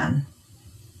killed a man.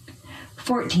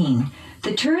 14.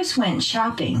 The tourists went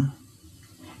shopping.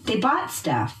 They bought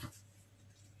stuff.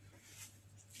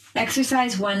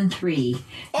 Exercise 1-3.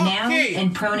 Okay. Noun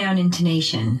and pronoun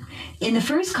intonation. In the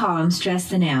first column, stress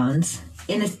the nouns.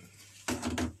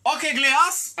 Okay,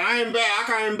 class. I'm back.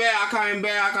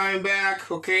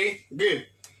 Okay, good.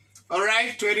 All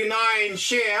right, 29,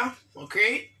 share.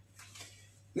 Okay.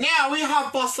 Now we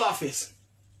have post office.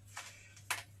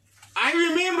 I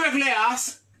remember,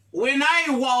 class, when I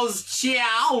was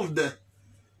child.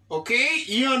 Okay,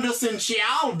 you understand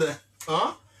child?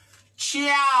 Huh?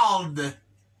 Child.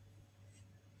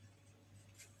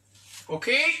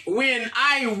 Okay, when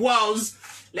I was,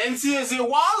 let me see, it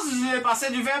was, je vais passer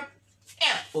du verbe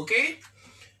être, okay?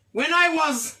 When I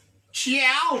was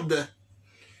child,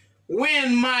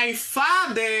 when my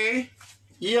father,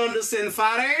 you understand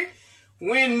father?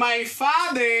 When my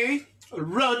father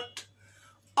wrote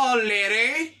a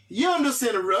letter, you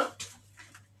understand wrote?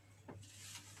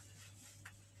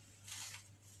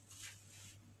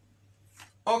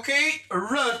 Okay,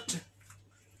 wrote.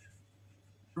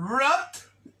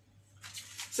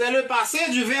 C'est le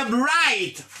passé du verbe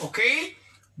write, okay?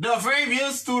 The verb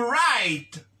is to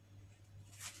write.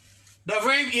 The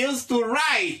verb is to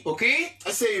write, okay?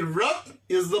 I say wrote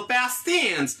is the past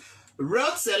tense.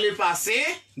 Wrote, c'est le passé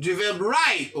du verbe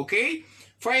write, okay?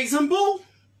 For example,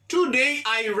 today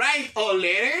I write a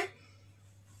letter.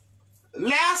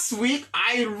 Last week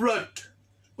I wrote,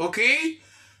 okay?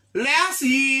 Last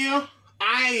year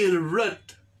I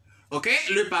wrote, okay?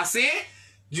 Le passé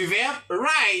du verbe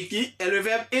write qui est le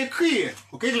verbe écrire,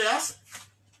 okay, class?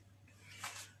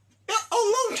 A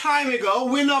long time ago,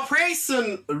 when a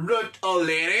person wrote a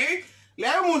letter,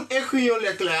 la moun écrit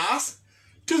le class,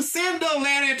 to send a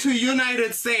letter to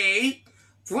United States,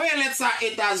 pour let's say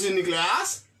États-Unis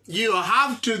class, you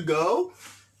have to go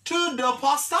to the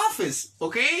post office,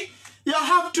 okay? You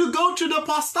have to go to the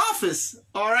post office,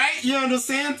 all right? You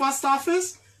understand post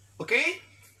office, okay?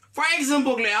 For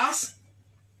example, class,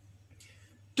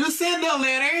 to send a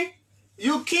letter,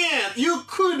 you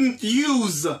couldn't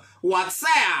use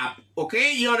WhatsApp,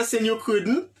 okay? You understand you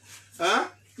couldn't?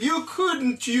 You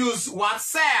couldn't use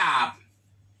WhatsApp.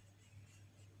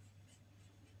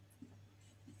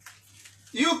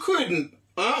 You couldn't.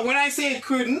 When I say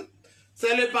couldn't,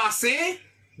 c'est le passé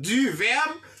du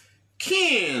verbe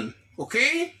can,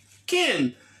 okay?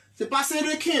 Can. C'est passé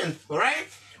de can, alright?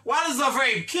 What is the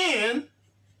verb can?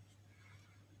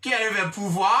 Qui est le verbe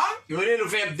pouvoir? Il y a le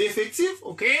verbe défectif,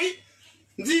 okay?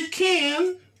 Dit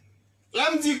can,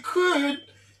 là me dit could,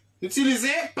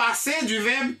 utiliser passé du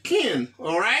verbe can,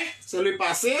 alright? C'est le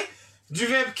passé du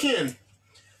verbe can.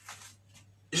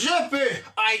 Je peux,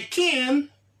 I can.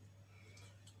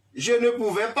 Je ne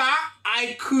pouvais pas,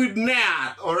 I could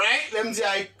not, alright? Là me dit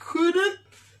I couldn't,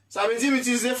 ça veut dire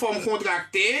utiliser forme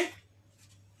contractée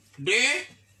de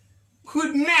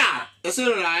could not. Est-ce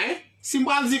que là, hein? Si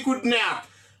moi je dis could not,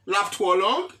 la trop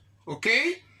longue, ok?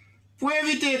 Pour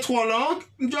éviter trop longue,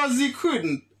 je dis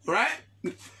couldn't, right?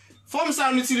 Forme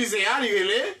ça on utilise, hein,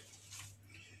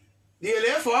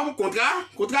 les formes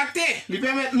contractées, lui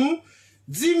permettent nous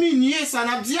diminuer ça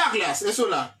n'a dit à classe, et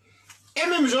cela. Et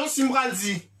même chose si moi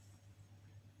dit,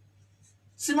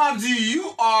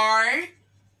 you are,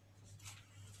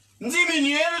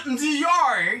 diminuer, me dit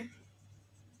your.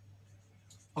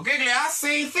 Ok, class,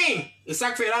 same thing. Et ça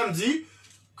que fait là, me dit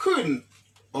couldn't.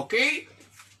 Okay?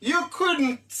 You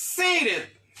couldn't send it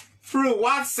through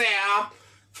WhatsApp,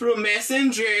 through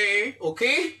Messenger,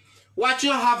 okay? What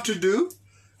you have to do,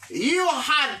 you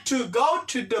had to go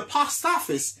to the post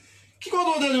office. Qui quand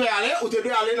on doit aller, ou te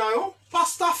doit aller dans le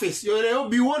post office. You know,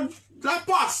 bureau de la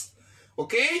poste.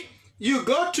 Okay? You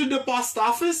go to the post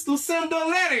office to send a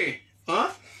letter.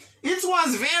 It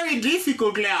was very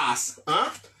difficult, class.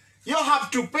 You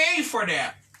have to pay for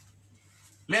that.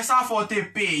 Let's have to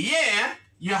pay, yeah.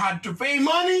 You had to pay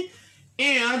money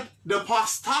and the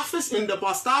post office,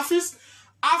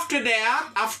 after that,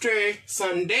 after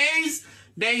some days,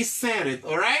 they sent it,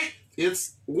 alright? It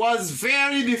was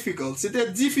very difficult.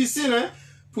 C'était difficile, hein,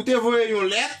 pour te voir une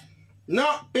lettre.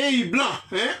 Non, pays blanc,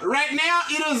 hein? Right now,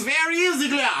 it is very easy,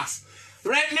 class.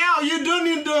 Right now, you don't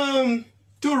need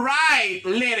to write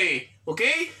letter,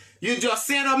 okay? You just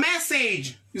send a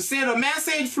message. You send a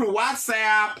message through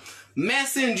WhatsApp,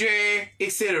 Messenger,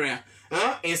 etc.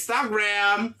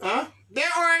 Instagram. There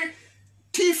are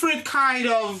different kind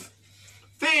of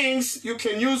things you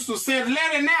can use to send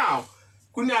letter now.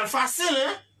 Kounal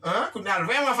facile, hein? Kounal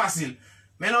vraiment facile.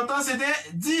 Mais longtemps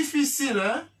c'était difficile,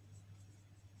 hein?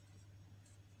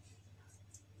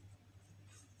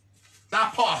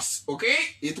 That pause, okay?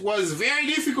 It was very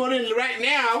difficult and right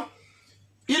now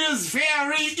it is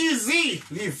very easy.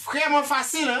 Vraiment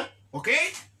facile, hein?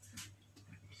 Okay?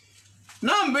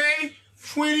 Number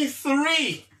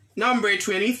 23. Number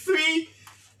 23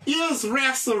 is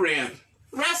restaurant.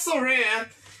 Restaurant,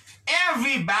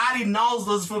 everybody knows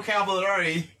this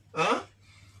vocabulary.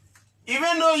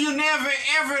 Even though you never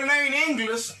ever learn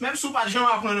English, même si vous pas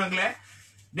jamais apprendre anglais,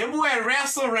 the word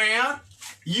restaurant,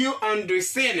 you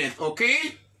understand it,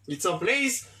 okay? It's a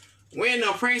place when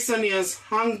a person is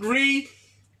hungry,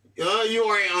 you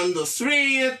are on the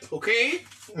street, okay?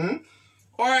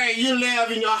 Or you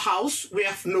live in your house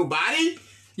with nobody.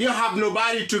 You have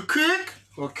nobody to cook.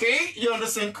 Okay? You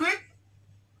understand cook?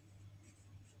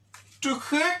 To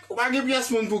cook, where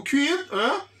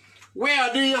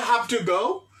do you have to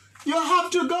go? You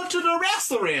have to go to the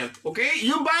restaurant. Okay?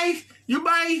 You buy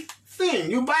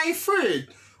thing. You buy food.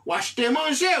 Acheter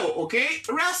manger. Okay?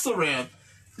 Restaurant.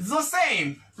 It's the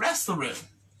same. Restaurant.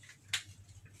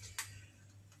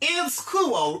 In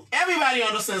school, everybody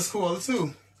understands school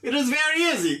too. It is very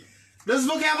easy. This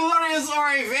vocabulary is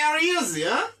already very easy,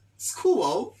 huh?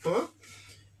 School, huh?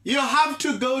 You have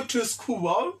to go to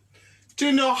school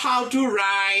to know how to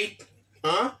write,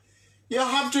 huh? You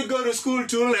have to go to school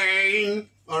to learn,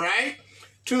 all right?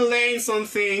 to learn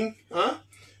something.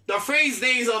 The first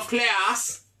days of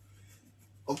class,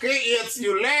 okay, it's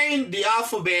you learn the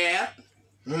alphabet,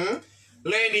 learn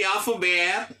the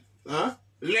alphabet,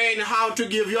 learn how to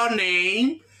give your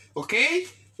name, okay?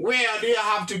 Where do you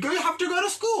have to go? You have to go to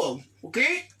school,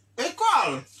 okay?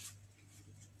 École.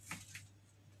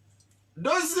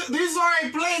 These are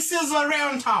places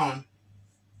around town.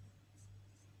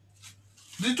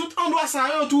 De tout endroit ça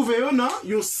yo trouvé yo nan,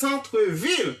 yo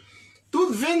centre-ville.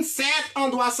 Tout 27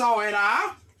 endroits ça yo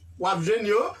là, wap jwen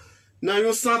yo, nan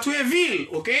yo centre-ville,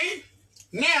 okay?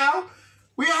 Now,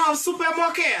 we have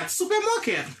supermarket.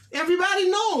 Supermarket. Everybody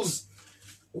knows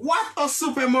what a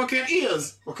supermarket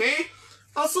is, okay?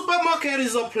 A supermarket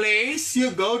is a place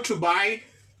you go to buy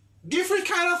different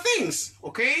kind of things,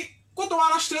 okay? Quand on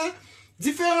va acheter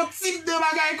différents types de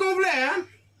bagages complets, hein?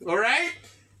 Alright?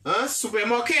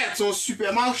 Supermarket, son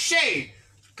supermarché,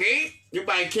 okay? You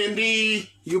buy candy,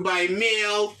 you buy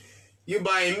milk, you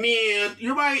buy meat,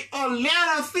 you buy a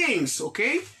lot of things,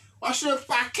 okay? Achete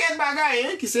paquet bagages,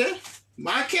 hein, qui c'est?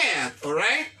 Market,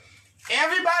 alright?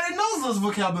 Everybody knows this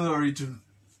vocabulary too.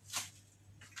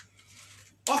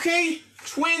 Okay,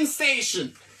 train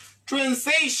station. Train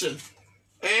station.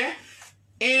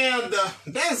 And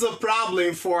there's a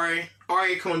problem for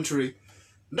our country.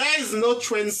 There is no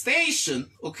train station,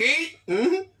 okay?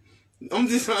 I'm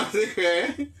just I'm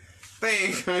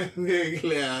very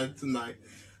glad tonight.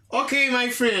 Okay, my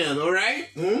friend, alright?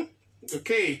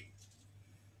 Okay.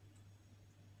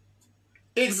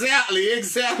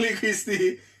 Exactly,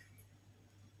 Christy.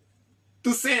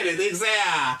 To say it,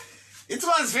 exactly. It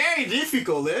was very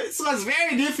difficult. It was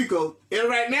very difficult. And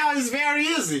right now it's very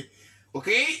easy.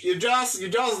 Okay? You just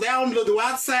download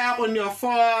WhatsApp on your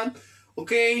phone.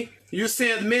 Okay? You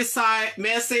send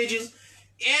messages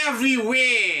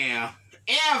everywhere.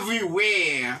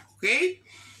 Everywhere. Okay?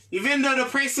 Even though the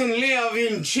person live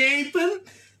in Japan,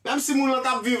 même si moun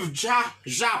l'entap vive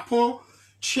Japon,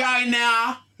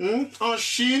 China, en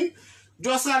Chine,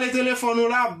 just la le téléphone ou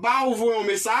là, ba ou voye un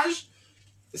message,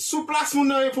 sous place moun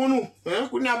nan répond nous.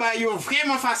 Kou n'a ba yo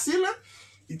vraiment facile,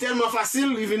 il tellement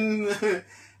facile, il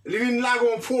vin là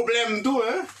gon problème tout,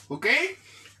 okay?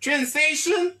 Train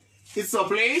station, it's a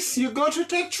place you go to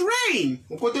take train.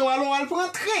 Ou kote walo al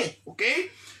prend train, okay?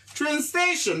 Train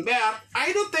station, but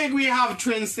I don't think we have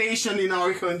train station in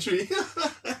our country.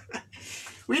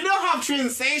 We don't have train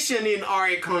station in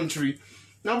our country.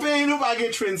 Now, pay no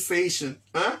get train station.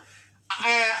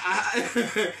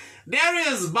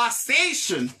 There is bus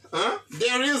station.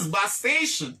 There is bus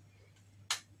station.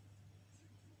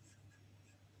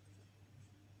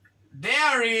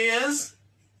 There is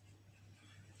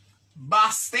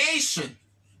bus station.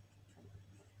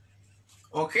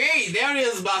 Okay, there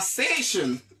is bus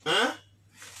station.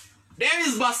 There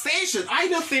is bus station. I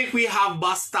don't think we have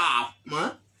bus stop.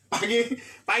 Par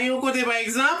exemple, par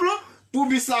exemple, pour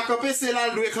bus la camper, c'est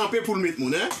là le camper pour le mettre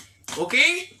moun.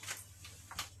 Okay?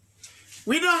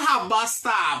 We don't have bus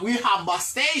stop. We have bus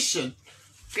station.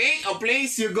 Okay? A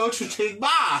place you go to take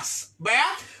bus.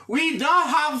 But we don't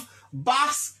have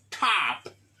bus stop.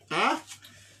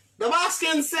 The bus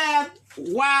can say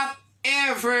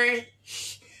whatever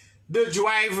the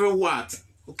driver wants.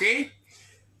 Okay?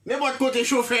 N'importe côté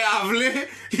chauffeur a vle,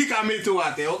 il ka mette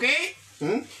wate, okay?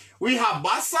 We have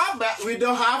bus stop, but we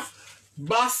don't have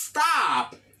bus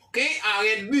stop. Okay?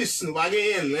 Arrête bus, nou pa gen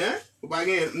yen, nou pa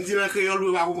gen yen. M'di nan créole,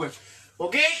 nou pa kompren.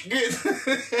 Okay? Good.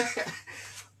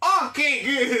 Okay,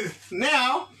 good.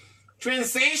 Now, train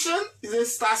station is a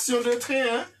station de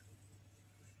train.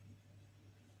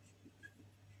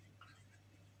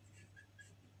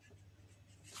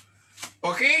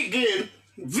 Okay, good.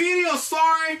 Video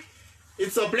store,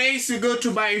 it's a place you go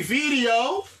to buy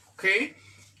video. Okay,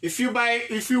 if you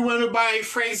want to buy,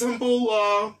 for example,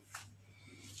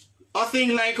 a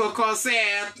thing like a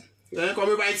cassette, comme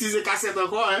you buy a cassette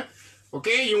encore,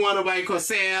 okay, you want to buy a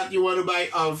cassette, you want to buy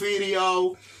a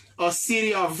video, a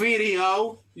CD of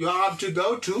video, you have to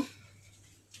go to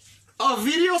a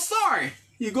video store.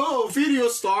 You go to a video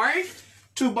store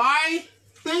to buy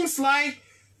things like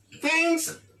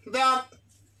things that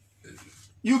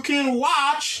you can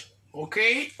watch,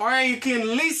 okay, or you can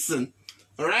listen.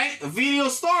 Alright? A video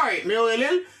store.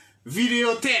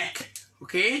 Videothèque.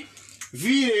 Okay?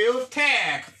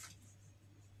 Videothèque.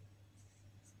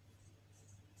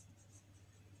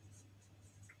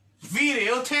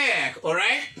 Videothèque.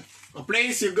 Alright? A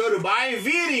place you go to buy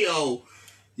video.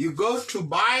 You go to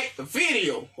buy a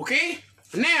video. Okay?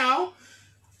 Now,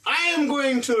 I am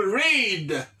going to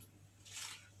read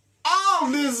all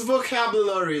these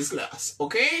vocabularies, class.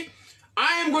 Okay?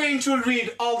 I am going to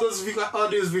read all these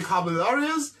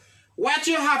vocabularies. What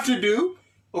you have to do,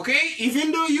 Okay?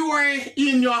 Even though you are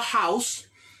in your house,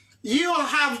 you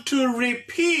have to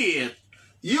repeat.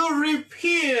 You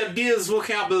repeat these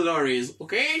vocabularies.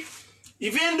 Okay?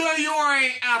 Even though you are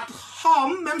at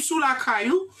home, même sous la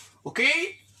caillou,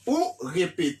 okay? Ou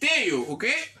répétez yo,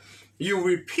 okay? You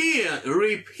repeat.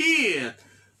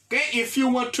 Okay? If you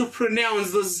want to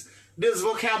pronounce these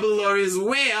vocabularies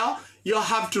well, you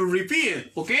have to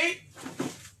repeat, okay?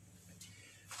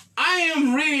 I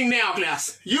am reading now,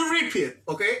 class. You repeat,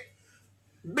 okay?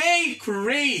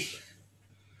 Bakery.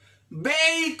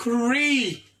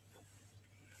 Bakery.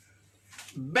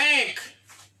 Bank.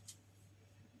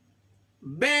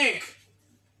 Bank.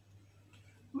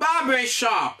 Barber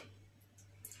shop.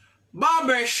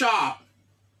 Barber shop.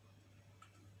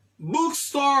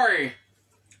 Bookstore.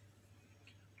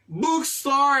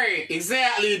 Bookstore.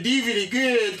 Exactly. DVD.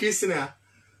 Good, Christina.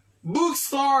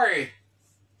 Bookstore.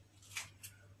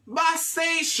 Bus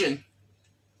station.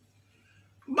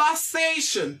 Bus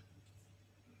station.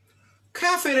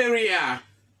 Cafeteria.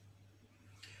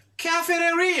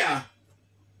 Cafeteria.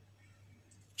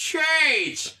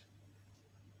 Church.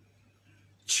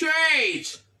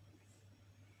 Church.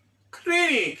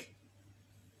 Clinic.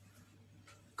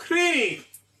 Clinic.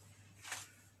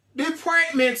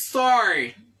 Department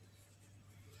store.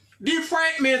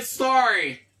 Department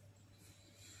store.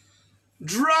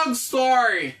 Drug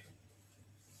store.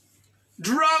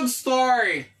 Drug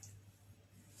store.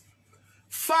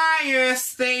 Fire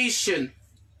station.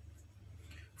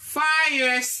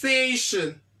 Fire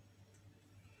station.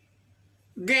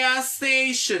 Gas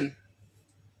station.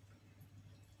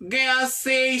 Gas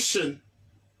station.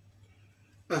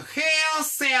 A hair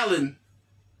salon.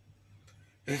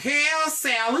 A hair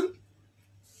salon.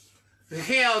 A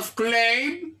health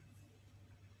club.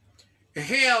 A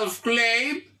health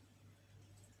club.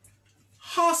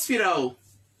 Hospital.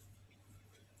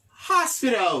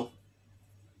 Hospital.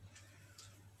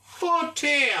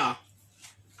 Hotel.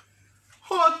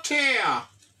 Hotel.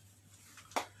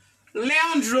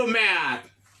 Laundromat.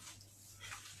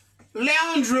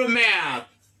 Laundromat.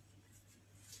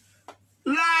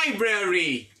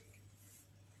 Library.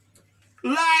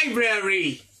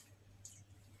 Library.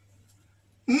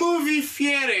 Movie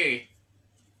theater.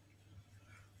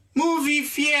 Movie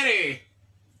theater.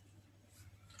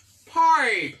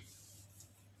 Park.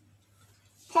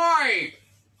 Park.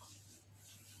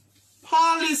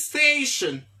 Police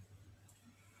station.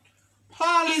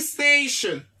 Police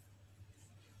station.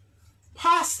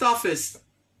 Post office.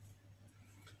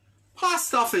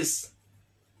 Post office.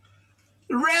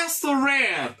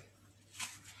 Restaurant.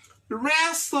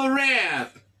 Restaurant.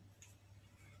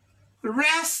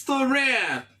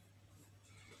 Restaurant.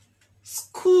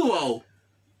 School.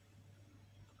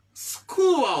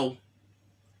 School.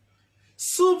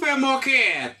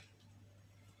 Supermarket.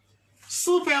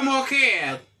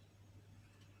 Supermarket.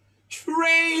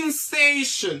 Train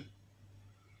station.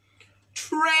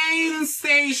 Train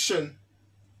station.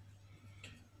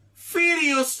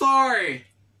 Video store.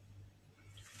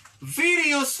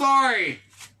 Video store.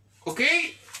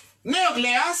 Okay? Now,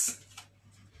 class.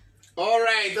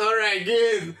 Alright,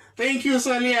 good. Thank you,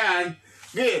 Solian.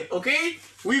 Good, okay?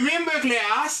 Remember,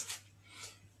 class,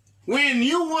 when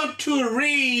you want to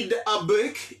read a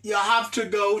book, you have to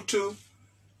go to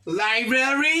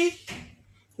library.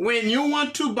 When you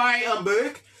want to buy a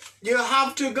book, you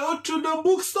have to go to the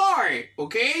bookstore,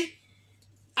 okay?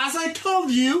 As I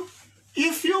told you,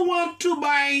 if you want to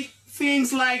buy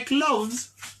things like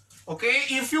clothes, okay?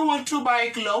 If you want to buy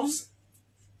clothes,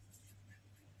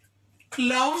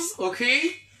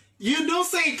 okay? You don't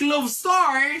say clothes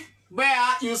store,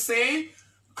 but you say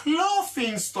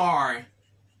clothing store.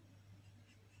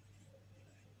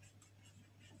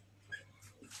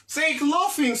 Say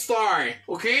clothing store,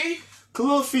 okay?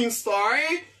 Clothing store,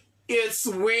 it's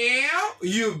where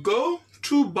you go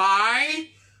to buy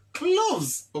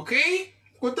clothes, okay?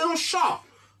 Go to a shop.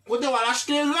 Go to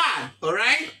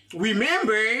alright?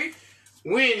 Remember,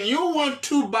 when you want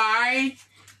to buy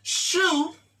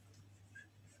shoe,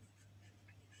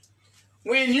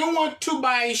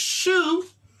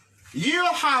 you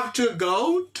have to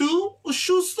go to a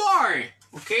shoe store,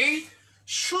 okay?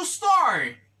 Shoe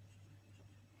store.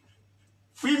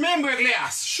 Remember,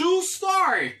 class, shoe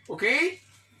store, okay?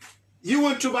 You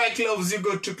want to buy clothes, you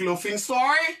go to clothing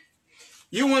store.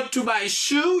 You want to buy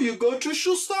shoe, you go to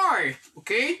shoe store,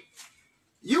 okay?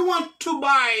 You want to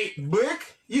buy book,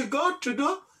 you go to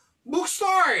the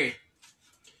bookstore.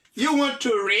 You want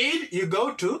to read, you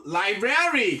go to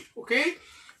library, okay?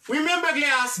 Remember,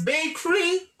 class,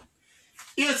 bakery,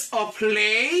 it's a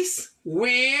place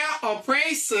where a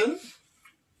person,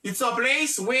 it's a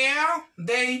place where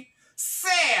they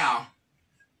sell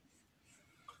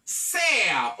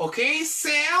sell, ok?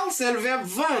 Sell, c'est le verbe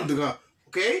vendre,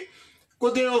 ok?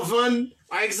 Côté on vend,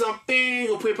 par exemple, pain,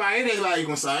 on prépare des bails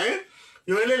comme ça, hein?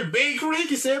 Il y a le bakery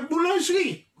qui c'est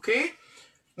boulangerie, ok?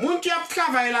 Moun qui a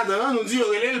travaillé là-dedans, nous dit il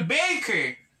y a le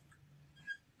baker.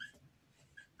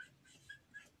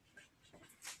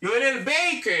 Il y a le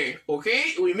baker, ok?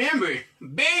 Remember,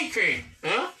 baker,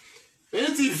 hein? Et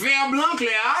nous dit verbe blanc,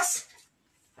 classe.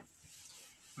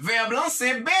 Verbe blanc,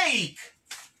 c'est bake.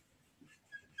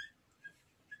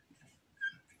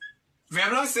 Verbe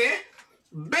blanc, c'est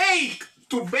bake.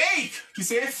 To bake, qui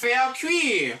c'est faire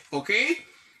cuire. OK?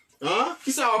 Hein?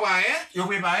 Qui ça va paraître? Vous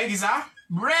préparez qui ça?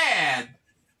 Bread.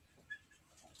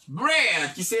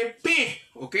 Bread, qui c'est pain.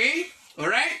 OK?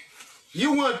 Alright?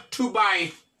 You want to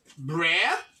buy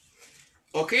bread.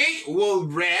 OK? Well,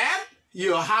 bread,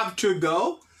 you have to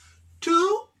go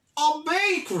to a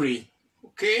bakery.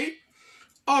 OK?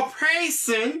 A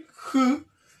person who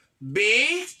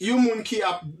bake, you moun qui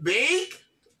a bake,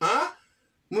 hein?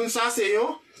 Moun ça c'est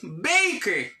yon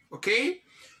baker, okay?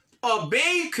 A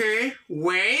baker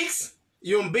works,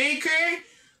 yon baker,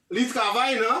 li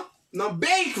travaille dans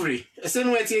bakery. Est-ce que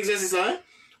nous avons exercice hein?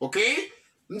 Okay?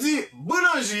 M'di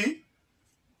boulangerie,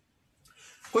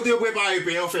 quand vous préparez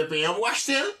pain, on fait pain pour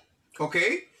acheter,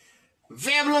 okay?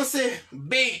 Verbe c'est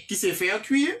bake qui c'est faire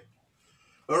cuire.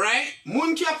 Alright?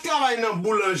 Moun qui a travaillé dans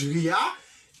boulangerie,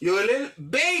 yon le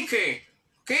baker,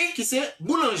 okay? Qui c'est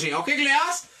boulanger, okay,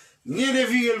 Cléas? Ni de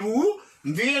virer le bout,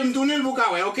 virer me tourner le bout,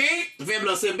 ok?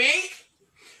 Verbe c'est bake.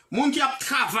 Moun qui a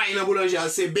travaillé dans boulanger,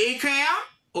 c'est baker,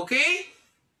 ok?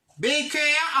 Baker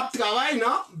a travaillé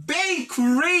dans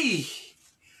bakery.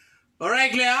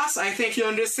 Alright, class, I think you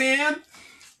understand.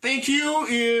 Thank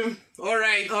you.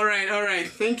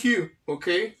 Alright. Thank you,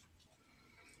 okay?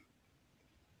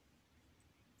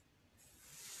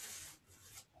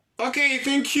 Okay,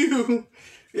 thank you.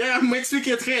 Yeah,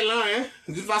 m'expliquer très lent, hein.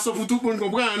 De toute façon, pour tout le monde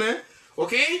comprendre, hein.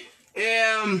 OK?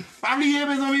 Pas oublier,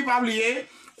 mes amis, pas oublier.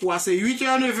 Quoi, c'est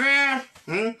 8h, 9h.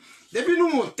 Hein? Depuis nous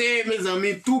monter, mes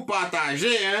amis, tout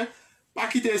partager, hein. Pas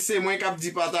quitter c'est moi qui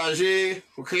dit partager.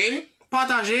 OK?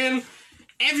 Partager.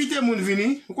 Invitez moun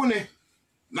venir. Vous connaissez?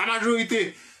 La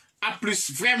majorité a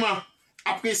plus vraiment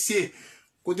apprécié.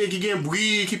 Côté qui gagne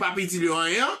bruit, qui pas petit de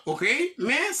rien. OK?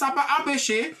 Mais ça pas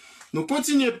empêcher. Nous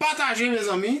continuer à partager, mes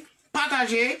amis.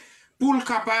 Partager pour le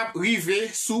capable river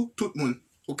sous tout le monde.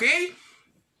 OK?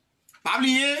 Pas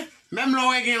oublier, même là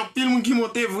où il y a un pile monde qui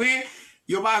monte vrai,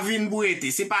 il pas vinn pour être.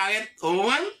 C'est pas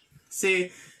c'est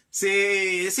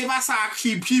pas ça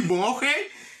qui bon, OK?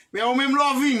 Mais au même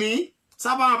là vini,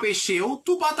 ça va empêcher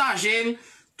tout partager,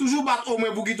 toujours battre au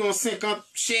moins pour qu'ils 50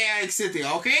 share etc.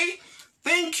 OK?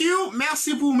 Thank you.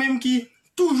 Merci pour même qui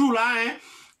toujours là hein,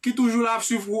 qui toujours là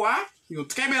sur vous. Yo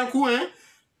très bel coup hein.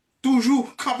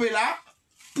 Toujours camper là,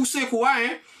 pousser quoi,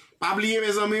 hein? Pas oublier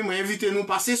mes amis, m'inviter nous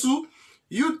passer sous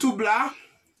YouTube là,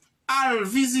 à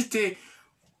visiter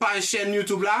par chaîne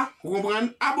YouTube là, vous comprenez?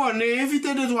 Abonnez,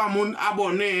 invitez 2-3 moun,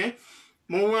 abonnez, hein?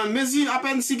 Mais si à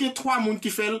peine si que 3 moun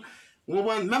qui fait, vous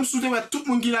comprenez? Même si tout le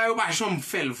monde qui là, yo pas jamais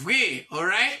fait le vrai,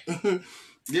 alright?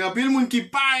 Il y a plein de monde qui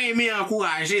pas aimé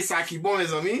encourager ça qui bon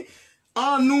mes amis.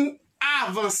 En nous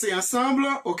avancer ensemble,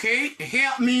 ok?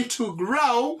 Help me to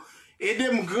grow.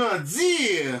 Aidez me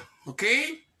grandir, ok?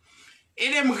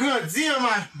 Aidez me grandir,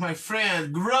 my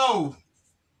friend, grow.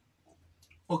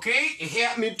 Ok?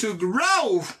 Help me to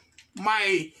grow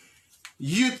my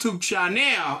YouTube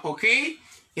channel, ok?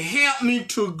 Help me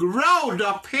to grow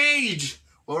the page,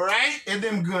 alright?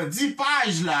 Aidez me grandir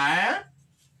page là, hein?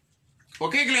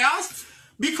 Ok, class?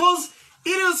 Because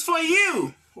it is for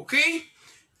you, ok?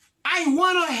 I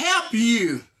want to help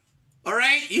you,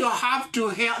 alright? You have to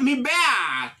help me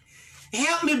back.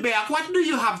 Help me back. What do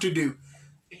you have to do?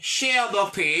 Share the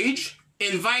page,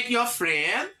 invite your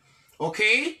friend,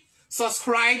 okay?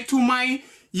 Subscribe to my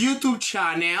YouTube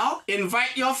channel,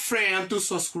 invite your friend to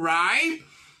subscribe.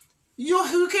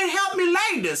 You can help me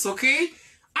like this, okay?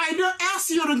 I don't ask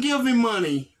you to give me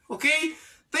money, okay?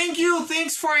 Thank you.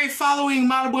 Thanks for following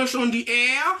Malbush on the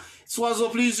air. It was a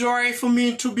pleasure for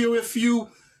me to be with you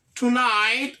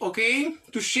tonight, okay?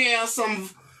 To share some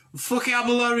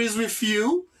vocabularies with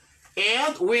you.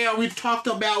 And where we talked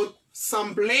about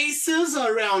some places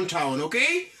around town,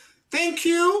 okay? Thank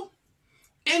you.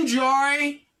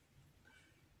 Enjoy.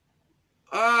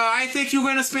 I think you're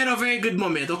going to spend a very good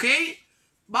moment, okay?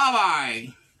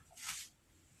 Bye-bye.